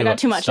stupid. I got look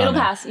too much. stunning.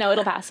 It'll pass. No,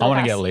 it'll pass. I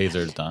want to get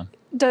lasers done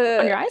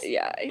on your eyes?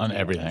 Yeah. on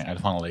everything. I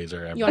just want a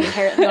laser. Everything.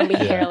 You want to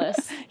be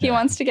hairless. He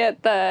wants to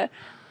get the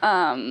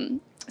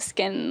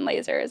skin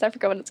lasers. I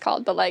forget what it's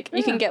called, but like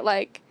you can get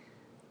like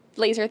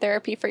laser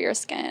therapy for your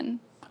skin.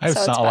 I have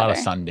so it's a lot of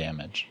better. sun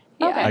damage.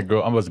 Yeah.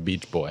 I was a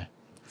beach boy.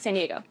 San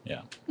Diego.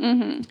 Yeah.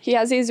 He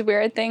has these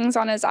weird things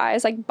on his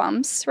eyes, like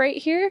bumps right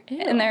here, Ew.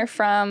 and they're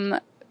from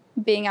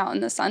being out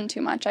in the sun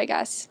too much, I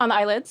guess. On the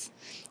eyelids?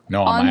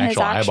 No, On on my his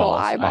actual actual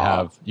eyeball. I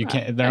have. You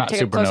can't. They're not take a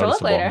super closer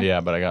look noticeable. later.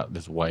 Yeah, but I got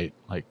this white,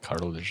 like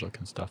cartilage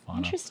looking stuff on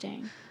it.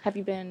 Interesting. Have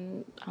you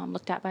been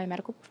looked at by a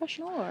medical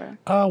professional or?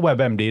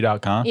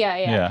 WebMD.com.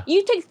 Yeah.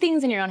 You take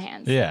things in your own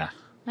hands. Yeah.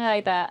 I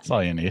like that. That's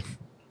all you need.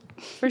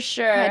 For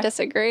sure. I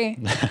disagree.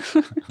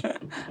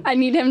 I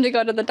need him to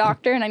go to the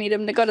doctor, and I need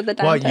him to go to the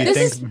Well, you dentist.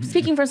 This is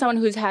speaking for someone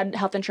who's had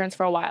health insurance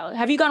for a while.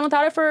 Have you gone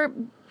without it for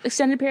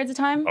extended periods of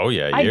time? Oh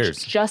yeah, I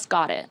years. just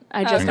got it.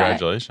 I just got it.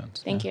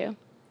 Congratulations. Thank you.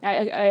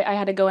 I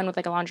had to go in with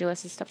like a laundry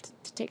list of stuff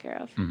to take care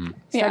of. Starting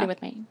Yeah.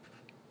 with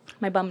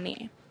my bum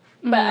knee.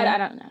 But I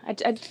don't know.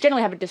 I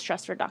generally have a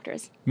distrust for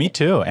doctors. Me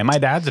too. And my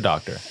dad's a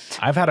doctor.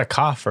 I've had a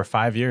cough for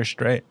 5 years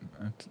straight.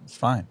 It's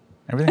fine.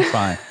 Everything's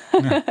fine.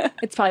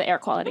 It's probably the air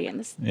quality in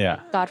this Yeah.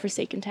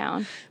 godforsaken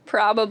town.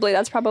 Probably.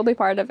 That's probably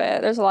part of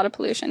it. There's a lot of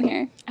pollution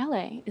here.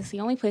 LA is the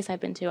only place I've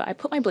been to. I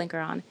put my blinker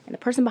on, and the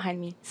person behind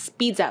me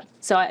speeds up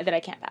that I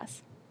can't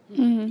pass.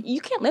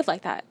 You can't live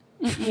like that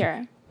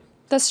here.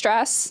 The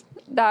stress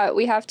that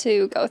we have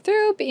to go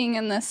through being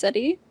in this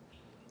city,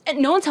 And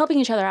no one's helping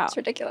each other out. it's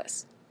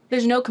ridiculous.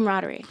 There's no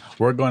camaraderie.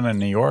 We're going to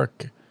New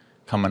York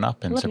coming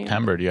up in love New York.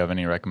 September. Do you have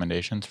any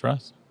recommendations for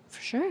us?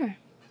 For sure.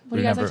 What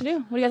do you guys like to do?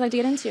 What do you guys like to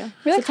get into?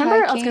 We like September,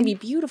 it's hiking. going to be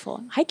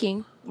beautiful.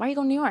 Hiking? Why are you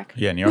going to New York?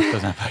 Yeah, New York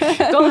doesn't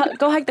have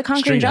Go hike the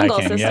concrete street jungle,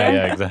 hiking. sister.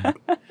 Yeah,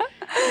 exactly. You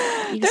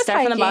There's just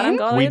start from the bottom, hiking.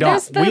 go all the We way don't- down.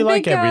 There's the we big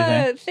like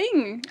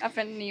everything. thing up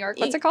in New York.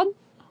 What's it called?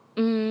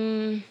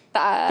 The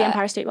The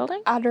Empire State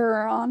Building?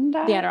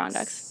 Adirondacks. The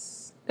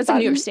Adirondacks. It's in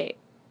New York State.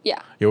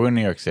 Yeah. You're in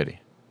New York City.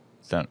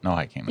 So no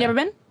hiking there. You ever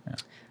been?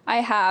 I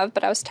have,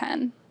 but I was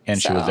 10.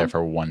 And she was there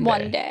for one day.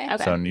 One day.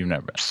 Okay. So you've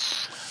never been.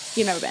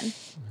 You've never been.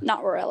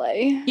 Not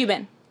really. You've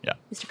been. Yeah.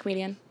 Mr.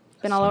 Comedian.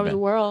 Been all over been. the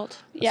world.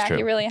 Yeah, True.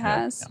 he really Yeah,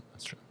 has. Yeah,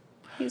 that's true.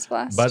 He's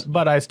blessed.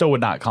 But I still would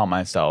not call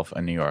myself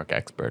a New York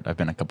expert. I've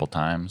been a couple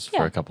times for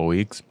Yeah. a couple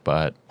weeks,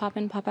 but Pop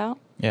in, pop out.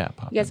 yeah.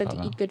 Pop You guys in, like to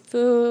pop eat out. good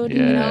food. You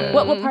know? Yeah.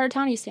 What part of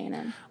town are you staying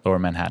in? Lower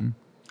Manhattan.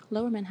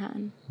 Lower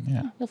Manhattan.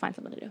 Yeah. You'll find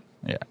something to do.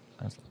 Yeah.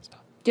 That's stuff.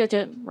 Do you like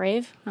to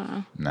rave? I don't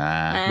know.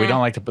 Nah, we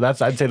don't like to.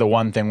 That's I'd say the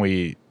one thing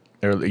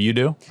you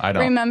do. I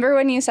don't. Remember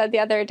when you said the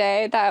other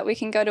day that we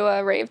can go to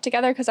a rave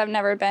together? Because I've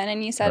never been,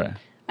 and you said Right.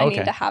 I Okay.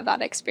 need to have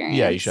that experience.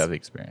 Yeah, you should have the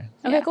experience.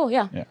 Okay, Yeah. cool.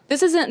 Yeah. Yeah.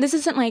 This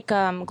isn't like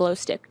glow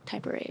stick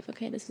type of rave.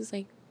 Okay, this is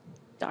like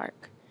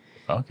dark.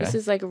 Okay. This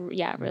is like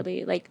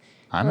really like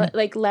I'm-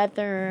 like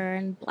leather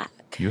and black.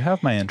 You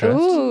have my interest.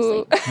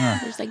 Ooh.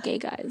 There's like gay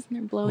guys and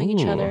they're blowing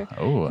each other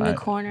Ooh, in the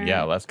corner.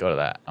 Yeah, let's go to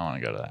that. I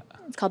want to go to that.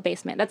 It's called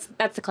Basement.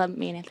 That's the club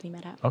me and Anthony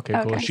met at. Okay,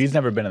 cool. Okay. She's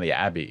never been to the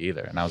Abbey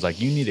either, and I was like,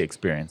 you need to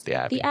experience the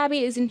Abbey. The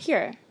Abbey is in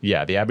here.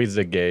 Yeah, the Abbey's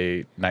a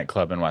gay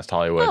nightclub in West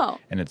Hollywood, Oh.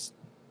 and it's.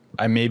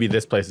 Maybe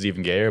this place is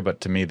even gayer,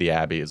 but to me, the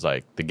Abbey is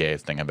like the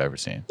gayest thing I've ever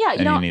seen. Yeah, you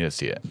and know- you need to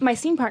see it. My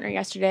scene partner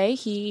yesterday,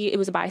 it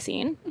was a bi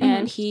scene,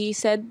 and he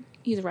said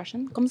he's a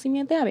Russian. Come see me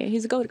at the Abbey.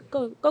 He's a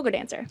go-go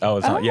dancer. Oh,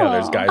 it's not, yeah.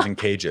 There's Oh. guys in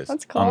cages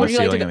That's cool. on the Would you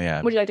like to ceiling go, of the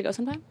Abbey. would you like to go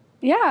sometime?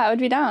 Yeah, I would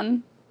be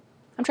down.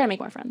 I'm trying to make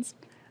more friends.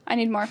 I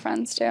need more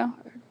friends too.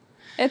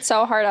 It's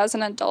so hard as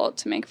an adult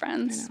to make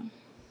friends.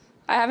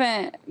 I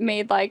haven't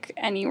made like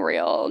any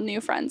real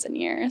new friends in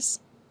years.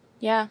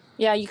 Yeah,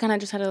 you kind of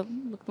just had to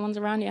look at the ones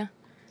around you.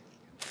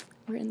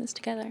 We're in this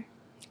together.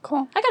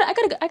 Cool.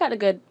 I got a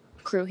good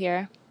crew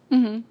here.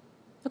 Mm-hmm.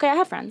 Okay, I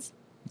have friends.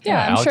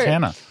 Yeah, I'm Alex sure.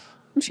 Hanna.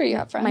 I'm sure you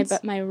have friends.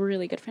 My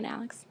really good friend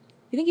Alex.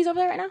 You think he's over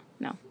there right now?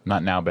 No.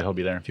 Not now, but he'll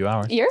be there in a few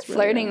hours. You're really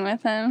flirting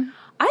with him.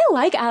 I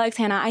like Alex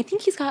Hanna. I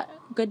think he's got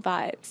good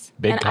vibes.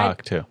 Big And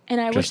talk too. And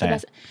I Just wish saying. the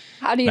best.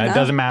 How do you Now, know? it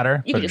doesn't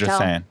matter, You but can just just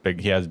tell. saying.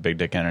 He has big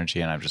dick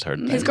energy, and I've just heard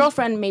His things.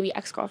 girlfriend, maybe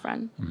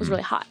ex-girlfriend, was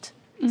really hot.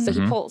 So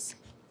he pulls.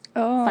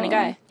 Oh. Funny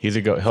guy. He's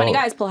a Funny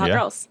guys pull hot yeah.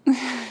 girls.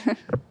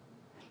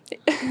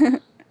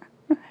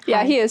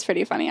 Yeah, he is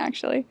pretty funny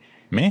actually.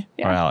 Me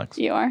Yeah. or Alex?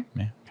 You are.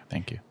 Me.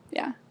 Thank you.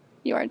 Yeah.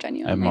 You are I have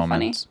genuinely funny.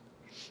 moments.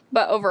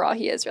 But overall,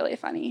 he is really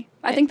funny.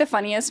 I think the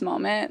funniest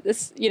moment,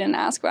 this you didn't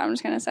ask, but I'm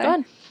just going to say. Go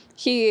ahead.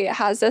 He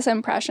has this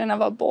impression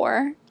of a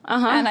boar.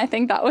 And I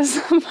think that was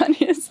the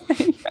funniest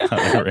thing.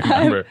 I don't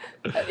remember.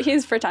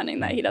 He's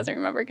pretending that he doesn't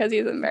remember because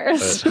he's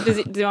embarrassed.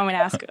 Do you want me to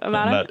ask about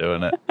I'm it? not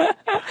doing it.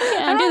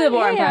 Yeah, do the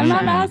boar I'm impression.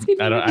 not asking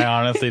you. I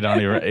honestly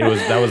don't even.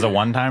 That was a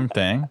one-time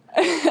thing.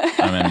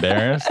 I'm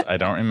embarrassed. I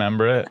don't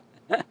remember it.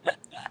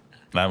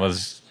 That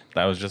was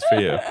just for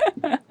you.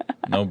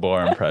 No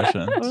bore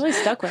impressions. I'm really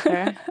stuck with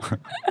her.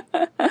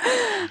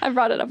 I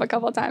brought it up a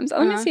couple of times.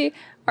 Let me see.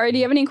 Ari, do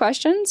you have any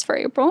questions for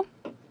April?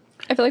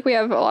 I feel like we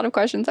have a lot of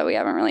questions that we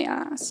haven't really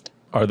asked.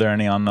 Are there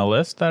any on the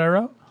list that I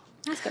wrote?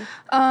 Ask him.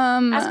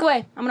 Ask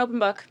away. I'm an open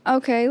book.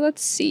 Okay,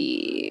 let's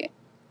see.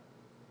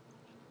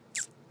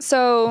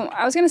 So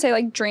I was gonna say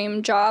like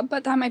dream job,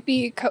 but that might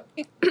be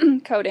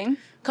coding.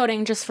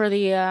 Coding just for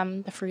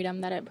the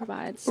freedom that it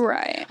provides.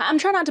 Right. I'm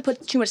trying not to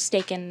put too much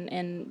stake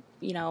in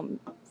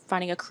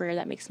finding a career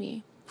that makes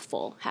me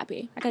full,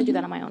 happy. I gotta do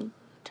that on my own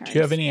terms. Do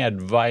you have any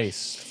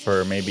advice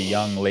for maybe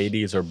young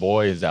ladies or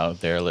boys out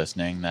there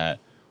listening that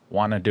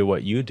want to do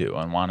what you do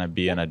and want to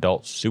be an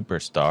adult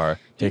superstar,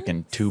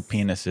 taking two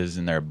penises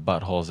in their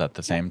buttholes at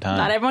the same time?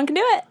 Not everyone can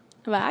do it,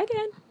 but I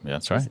can.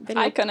 That's right.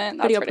 I couldn't.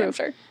 That's pretty proof.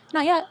 sure.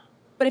 Not yet,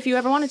 but if you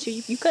ever wanted to,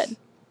 you could.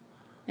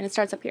 And it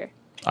starts up here.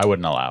 I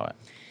wouldn't allow it.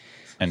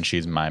 And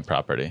she's my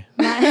property.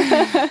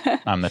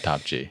 I'm the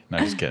top G. No,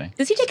 just kidding.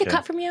 Does he take a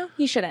cut from you?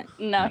 He shouldn't.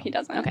 No, he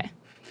doesn't. Okay.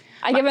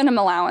 I give him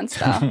allowance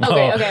though.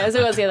 Okay. So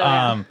it was the other way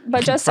around.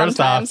 But just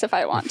sometimes if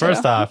I want to.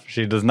 First off,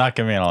 she does not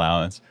give me an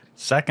allowance.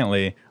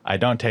 Secondly, I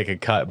don't take a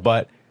cut.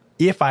 But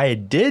if I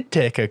did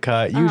take a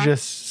cut, you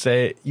just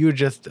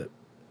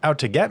out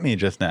to get me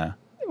just now.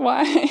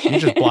 Why? You're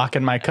just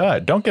blocking my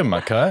cut. Don't give him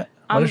a cut.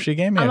 What if she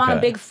gave me a cut? I'm on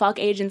a big fuck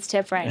agent's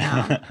tip right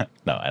now.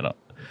 No, I don't.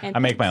 And I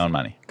make my own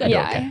money. I do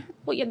Yeah. okay.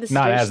 Well, yeah,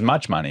 Not as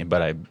much money,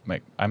 but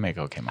I make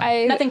okay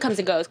money. Nothing comes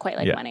and goes quite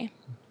like Yeah. money.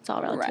 It's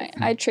all relative. Right.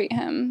 I treat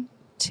him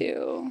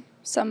to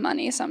some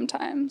money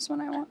sometimes when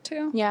I want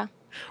to. Yeah.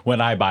 When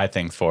I buy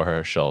things for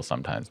her, she'll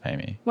sometimes pay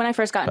me. When I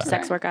first got into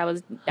sex Right. work, I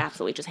was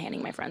absolutely just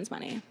handing my friends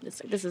money.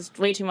 This is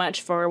way too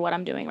much for what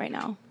I'm doing right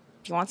now.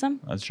 Do you want some?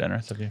 That's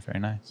generous of you. Very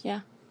nice.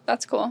 Yeah.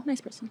 That's cool.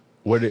 Nice person.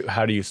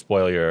 How do you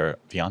spoil your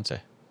fiance?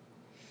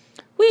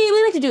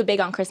 We like to do it big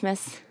on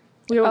Christmas.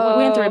 We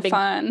went through a big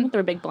fun. went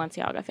through a big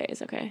Balenciaga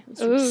phase. Okay,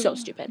 it was so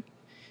stupid,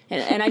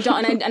 and I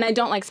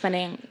don't like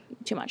spending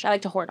too much. I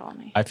like to hoard all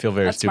my I feel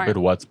very That's stupid. smart.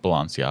 What's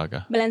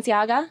Balenciaga?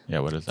 Balenciaga. Yeah,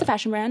 what is It's a that?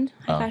 fashion brand.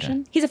 High okay.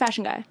 fashion. He's a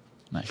fashion guy,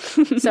 Nice.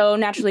 so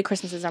naturally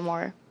Christmases are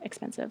more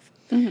expensive.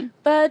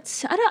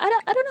 But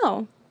I don't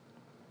know.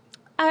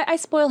 I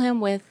spoil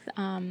him with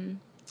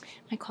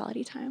my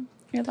quality time.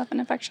 Your love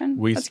and affection.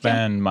 We That's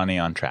spend money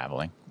on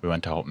traveling. We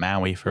went to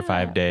Maui for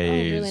 5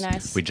 days. really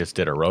nice. We just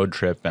did a road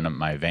trip in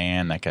my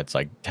van that gets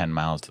like 10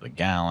 miles to the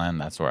gallon.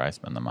 That's where I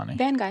spend the money.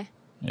 Van guy.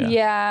 cute.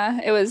 Yeah,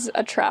 it was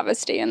a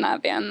travesty in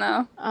that van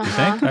though. You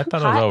think? I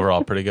thought it was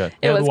overall pretty good.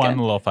 We It had was one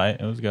good. little fight.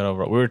 It was good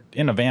overall. We were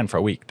in a van for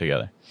a week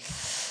together.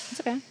 It's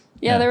okay.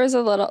 Yeah, Yeah. there was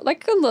a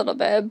little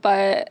bit,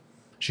 but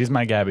She's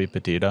my Gabby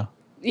Petito.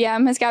 yeah,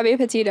 Miss Gabby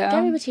Petito.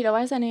 Gabby Petito.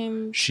 Why is that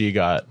name? She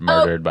got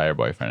murdered by her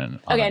boyfriend.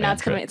 on Okay, a now van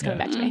it's coming. trip. It's coming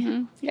Yeah. back to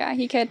me. Yeah,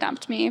 he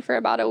kidnapped me for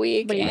about a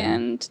week, What do you mean?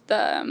 and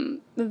the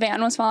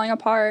van was falling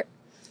apart.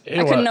 It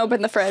I couldn't wa-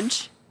 open the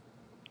fridge.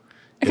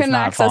 I It's couldn't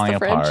not access falling the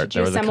fridge. apart. Did you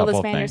There was a assemble couple this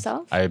of van things.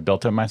 yourself? I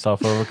built it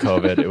myself over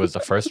COVID. It was the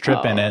first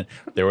trip in it.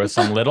 There was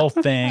some little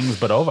things,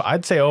 but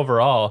I'd say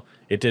overall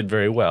it did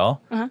very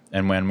well.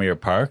 And when we were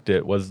parked,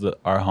 it was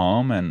our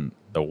home, and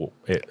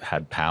it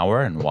had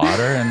power and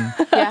water. And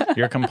Yeah.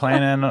 you're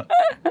complaining.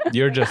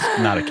 You're just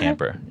not a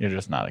camper. You're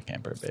just not a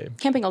camper, babe.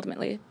 Camping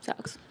ultimately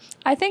sucks.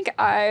 I think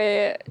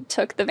I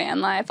took the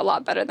van life a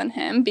lot better than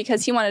him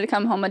because he wanted to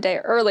come home a day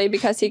early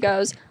because he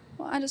goes,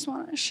 well, I just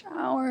want to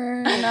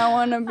shower and I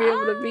want to be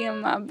able to be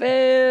in my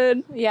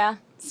bed. Yeah.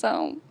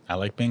 So I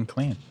like being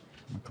clean.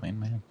 I'm a clean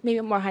man. Maybe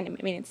more high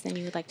maintenance than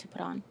you would like to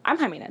put on. I'm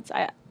high maintenance.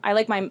 I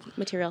like my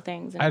material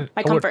things and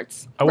my I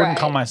comforts. I wouldn't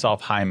call Right.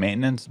 myself high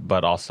maintenance,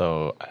 but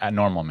also at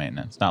normal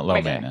maintenance, not low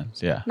Regular.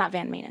 maintenance. Yeah. Not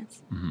van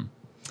maintenance.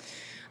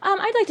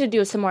 I'd like to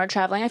do some more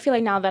traveling. I feel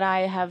like now that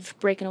I have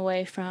broken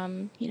away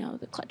from,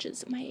 the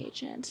clutches of my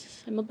agent,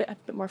 I'm a bit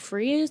more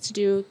free to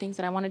do things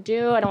that I want to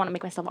do. I don't want to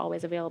make myself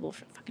always available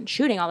for fucking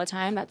shooting all the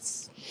time.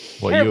 That's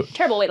Well,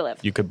 terrible way to live.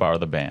 you could borrow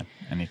the van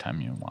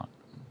anytime you want.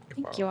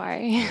 Thank you,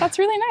 Ari. that's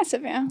really nice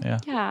of you. Yeah.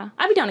 Yeah.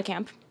 I'd be down to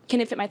camp.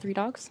 Can it fit my 3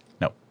 dogs?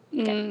 No.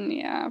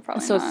 Yeah,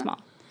 probably So not. small.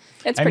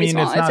 It's pretty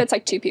small. It's It not- fits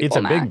like 2 people It's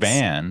a max. big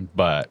van,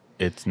 but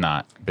it's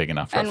not big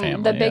enough for a And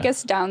family. the yeah.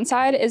 biggest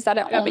downside is that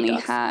it got big only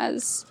dogs.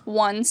 has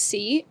one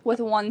seat with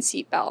one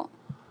seat belt.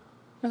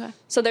 Okay.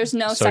 So there's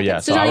no So, second yeah,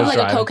 So So it's not I even was like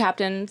a driving-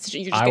 co-captain. So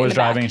you're just I getting was the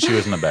back. driving and she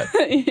was in the bed.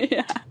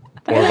 yeah.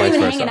 Or not vice even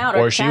versa. hanging out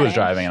Or or she was chatting.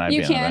 driving and I'd You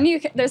be in the can.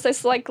 back. There's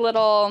this like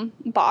little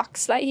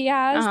box that he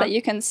has that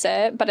you can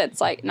sit, but it's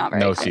like not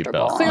very No seat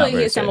comfortable. belt. Clearly, Not he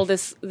very assembled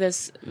safe.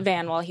 this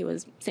van while he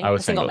was I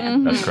was a single single.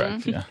 man. That's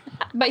correct. Yeah.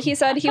 But he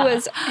said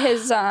his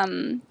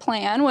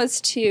plan was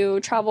to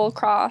travel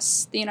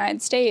across the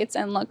United States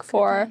and look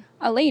for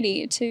a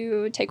lady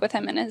to take with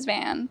him in his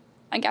van,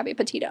 a Gabby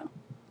Petito.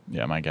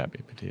 Yeah, my Gabby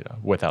Petito.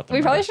 Without the We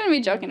mirror. probably shouldn't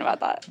be joking about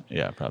that.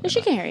 Yeah, probably But she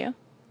not. can hear you.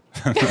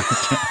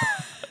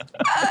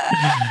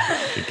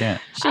 She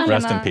can't. She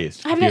Rest in cannot.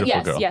 peace. Have Beautiful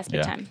yes, girl. yes, big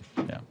yeah. time.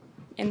 Yeah,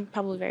 And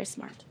probably very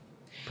smart.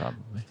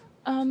 probably.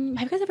 Have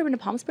you guys ever been to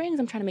Palm Springs?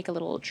 I'm trying to make a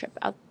little trip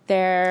out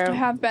there. I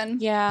have been.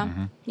 Yeah.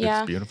 Mm-hmm. Yeah.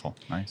 It's beautiful.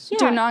 Nice. Yeah.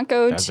 Do not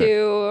go Desert.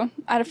 to,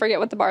 I forget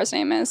what the bar's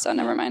name is, so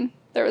never mind.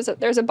 There's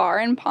a bar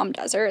in Palm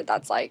Desert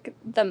that's like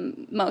the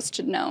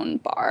most known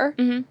bar.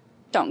 Mm-hmm.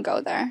 Don't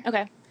go there.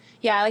 Okay.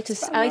 Yeah, I like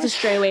to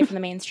stray away from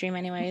the mainstream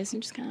anyways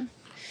and just kind of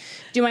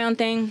do my own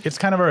thing. It's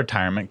kind of a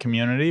retirement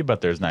community,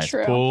 but there's nice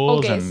True.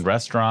 pools Okay. and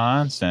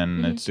restaurants,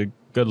 and it's a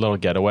good little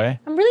getaway.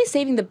 I'm really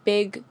saving the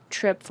big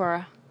trip for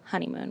a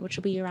honeymoon, which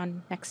will be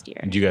around next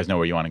year. Do you guys know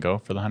where you want to go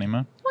for the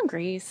honeymoon? I want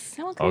Greece.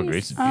 Oh,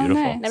 Greece is Oh,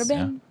 beautiful. nice. Never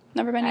been.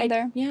 Never been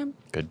either. Yeah.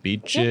 Good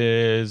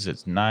beaches.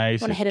 It's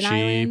nice. Wanna It's hit an cheap.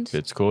 island?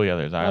 It's cool. Yeah,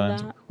 there's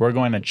islands. that. We're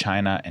going to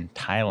China and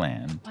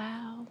Thailand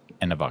Wow.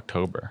 end of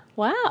October.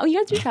 Wow. Oh, you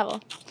guys do travel.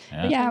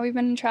 Yeah, we've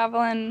been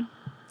traveling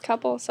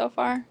couple so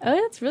far. Oh,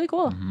 that's really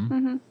cool.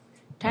 Mm-hmm.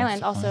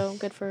 Thailand That's also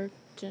good for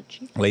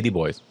cheap.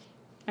 Ladyboys.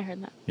 I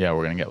heard that. Yeah,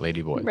 we're gonna get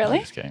ladyboys. Really?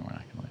 I'm just kidding. We're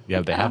not gonna.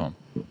 Yeah, they have them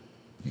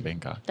in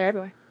Bangkok. They're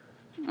everywhere.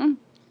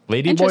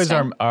 Ladyboys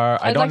Interesting. are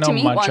I I'd don't like to know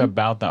meet much one.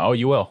 about them. Oh,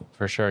 you will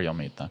for sure. You'll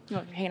meet them. Oh,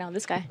 you're hanging out with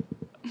this guy.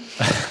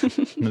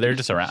 They're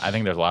just around. I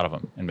think there's a lot of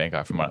them in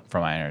Bangkok, from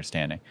my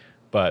understanding.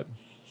 But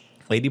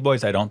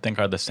ladyboys, I don't think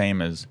are the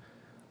same as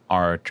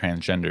our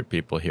transgender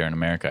people here in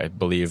America. I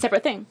believe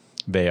Separate thing.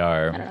 they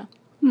are. I don't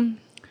know.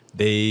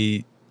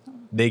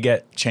 They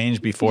get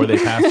changed before they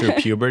pass through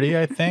puberty.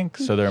 I think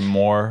so. They're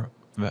more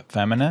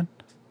feminine.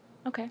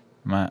 Okay.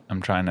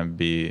 I'm trying to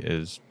be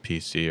as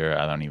PC, or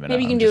I don't even know.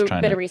 Maybe you can I'm do just a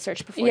trying bit to- of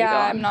research before you go.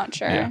 Yeah, I'm not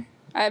sure. Yeah.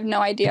 I have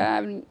no idea.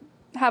 I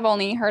have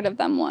only heard of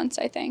them once,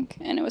 I think,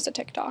 and it was a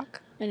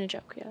TikTok. In a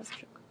joke. Yeah, that's a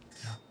joke.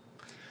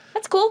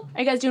 That's cool.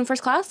 Are you guys doing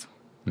first class?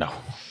 No,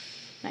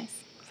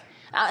 Nice.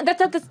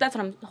 That's what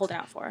I'm holding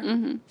out for.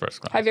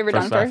 first class. Have you ever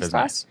done first is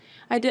class?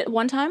 I did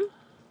one time.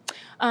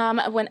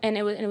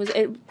 It was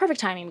perfect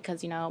timing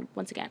because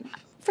once again,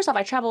 first off,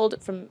 I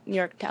traveled from New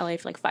York to LA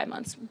for like 5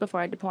 months before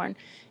I did porn,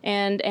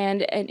 and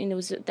it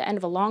was at the end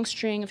of a long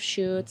string of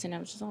shoots, and it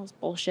was just all this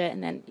bullshit.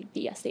 And then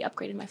yes, they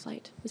upgraded my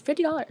flight. It was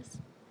 $50,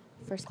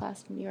 first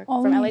class from New York,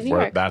 from LA to New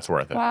York, That's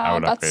worth it. I Wow,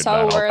 would that's upgrade so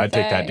that. worth it. I'd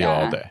take that deal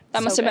all day. That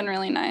So must have been good.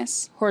 really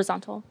nice.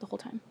 horizontal the whole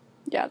time.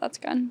 Yeah, that's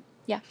good.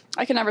 Yeah,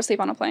 I could never sleep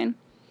on a plane.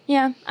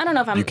 yeah. I don't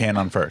know if I'm. You can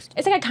on first.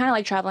 It's like I kind of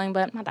like traveling,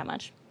 but not that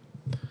much.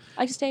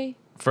 I like to stay.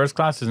 First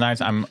class is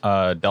nice. I'm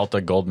a Delta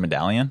Gold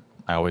Medallion.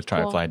 I always try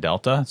to Cool. fly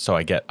Delta, so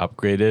I get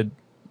upgraded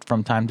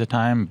from time to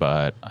time,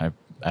 but I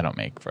don't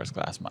make first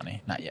class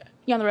money. Not yet.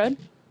 You on the road?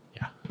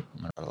 Yeah.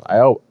 I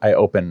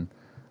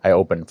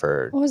open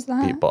for What was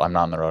that? people. I'm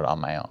not on the road on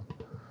my own,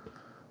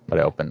 but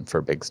I open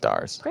for big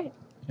stars. Great.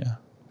 Yeah.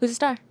 Who's the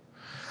star?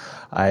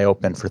 I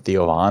opened for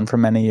Theo Vaughn for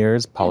many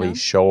years, Pauly know.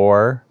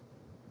 Shore,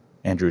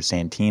 Andrew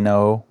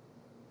Santino.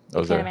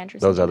 Those fan are of Andrew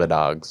those are Santino. the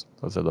dogs.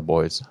 Those are the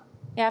boys.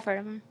 Yeah, I've heard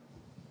of him.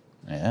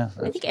 Yeah.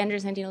 I think Andrew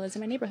Santino lives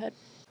in my neighborhood.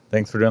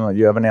 Thanks for doing that. Do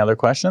you have any other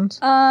questions?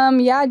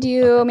 Yeah, do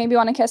you maybe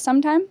want to kiss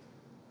sometime?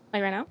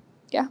 Like right now?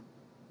 Yeah.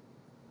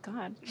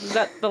 God, is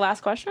that the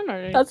last question,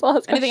 or That's the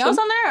last anything question. else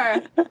on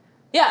there? Or?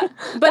 Yeah,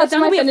 but That's it's not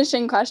my gonna be.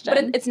 finishing question.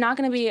 But it's not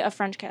going to be a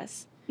French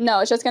kiss. No,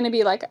 it's just going to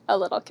be like a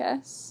little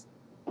kiss.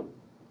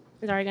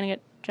 Is Ari going to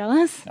get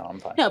jealous? No, I'm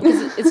fine. No,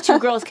 because it's two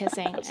girls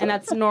kissing, and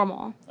that's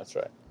normal. That's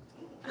right.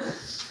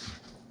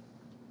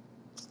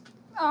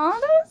 Oh,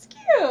 that was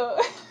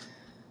cute.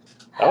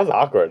 That was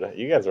awkward.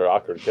 You guys are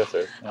awkward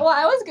kissers. Well,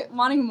 I was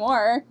wanting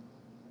more.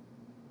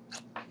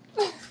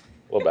 A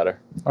little better.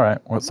 All right.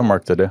 Well, some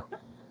work to do.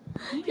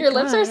 Your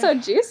lips are so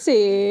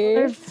juicy.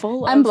 They're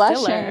full I'm of filler.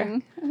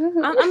 blushing.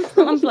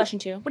 I'm blushing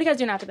too. What are you guys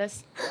doing after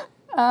this?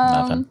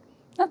 Nothing.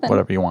 Nothing.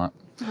 Whatever you want.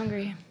 I'm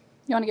hungry.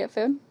 You want to get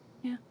food?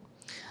 Yeah.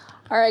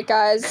 All right,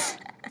 guys.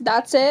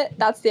 That's it.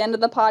 That's the end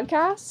of the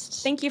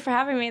podcast. Thank you for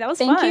having me. That was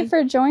Thank fun. you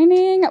for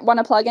joining. Want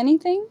to plug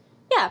anything?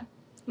 Yeah.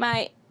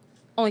 My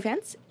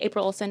OnlyFans,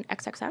 April Olsen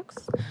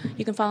XXX.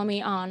 You can follow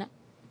me on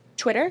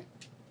Twitter,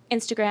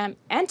 Instagram,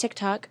 and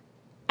TikTok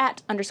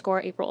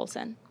 @_April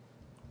Olsen.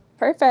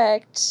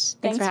 Perfect.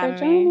 Thanks for for having me.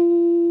 joining.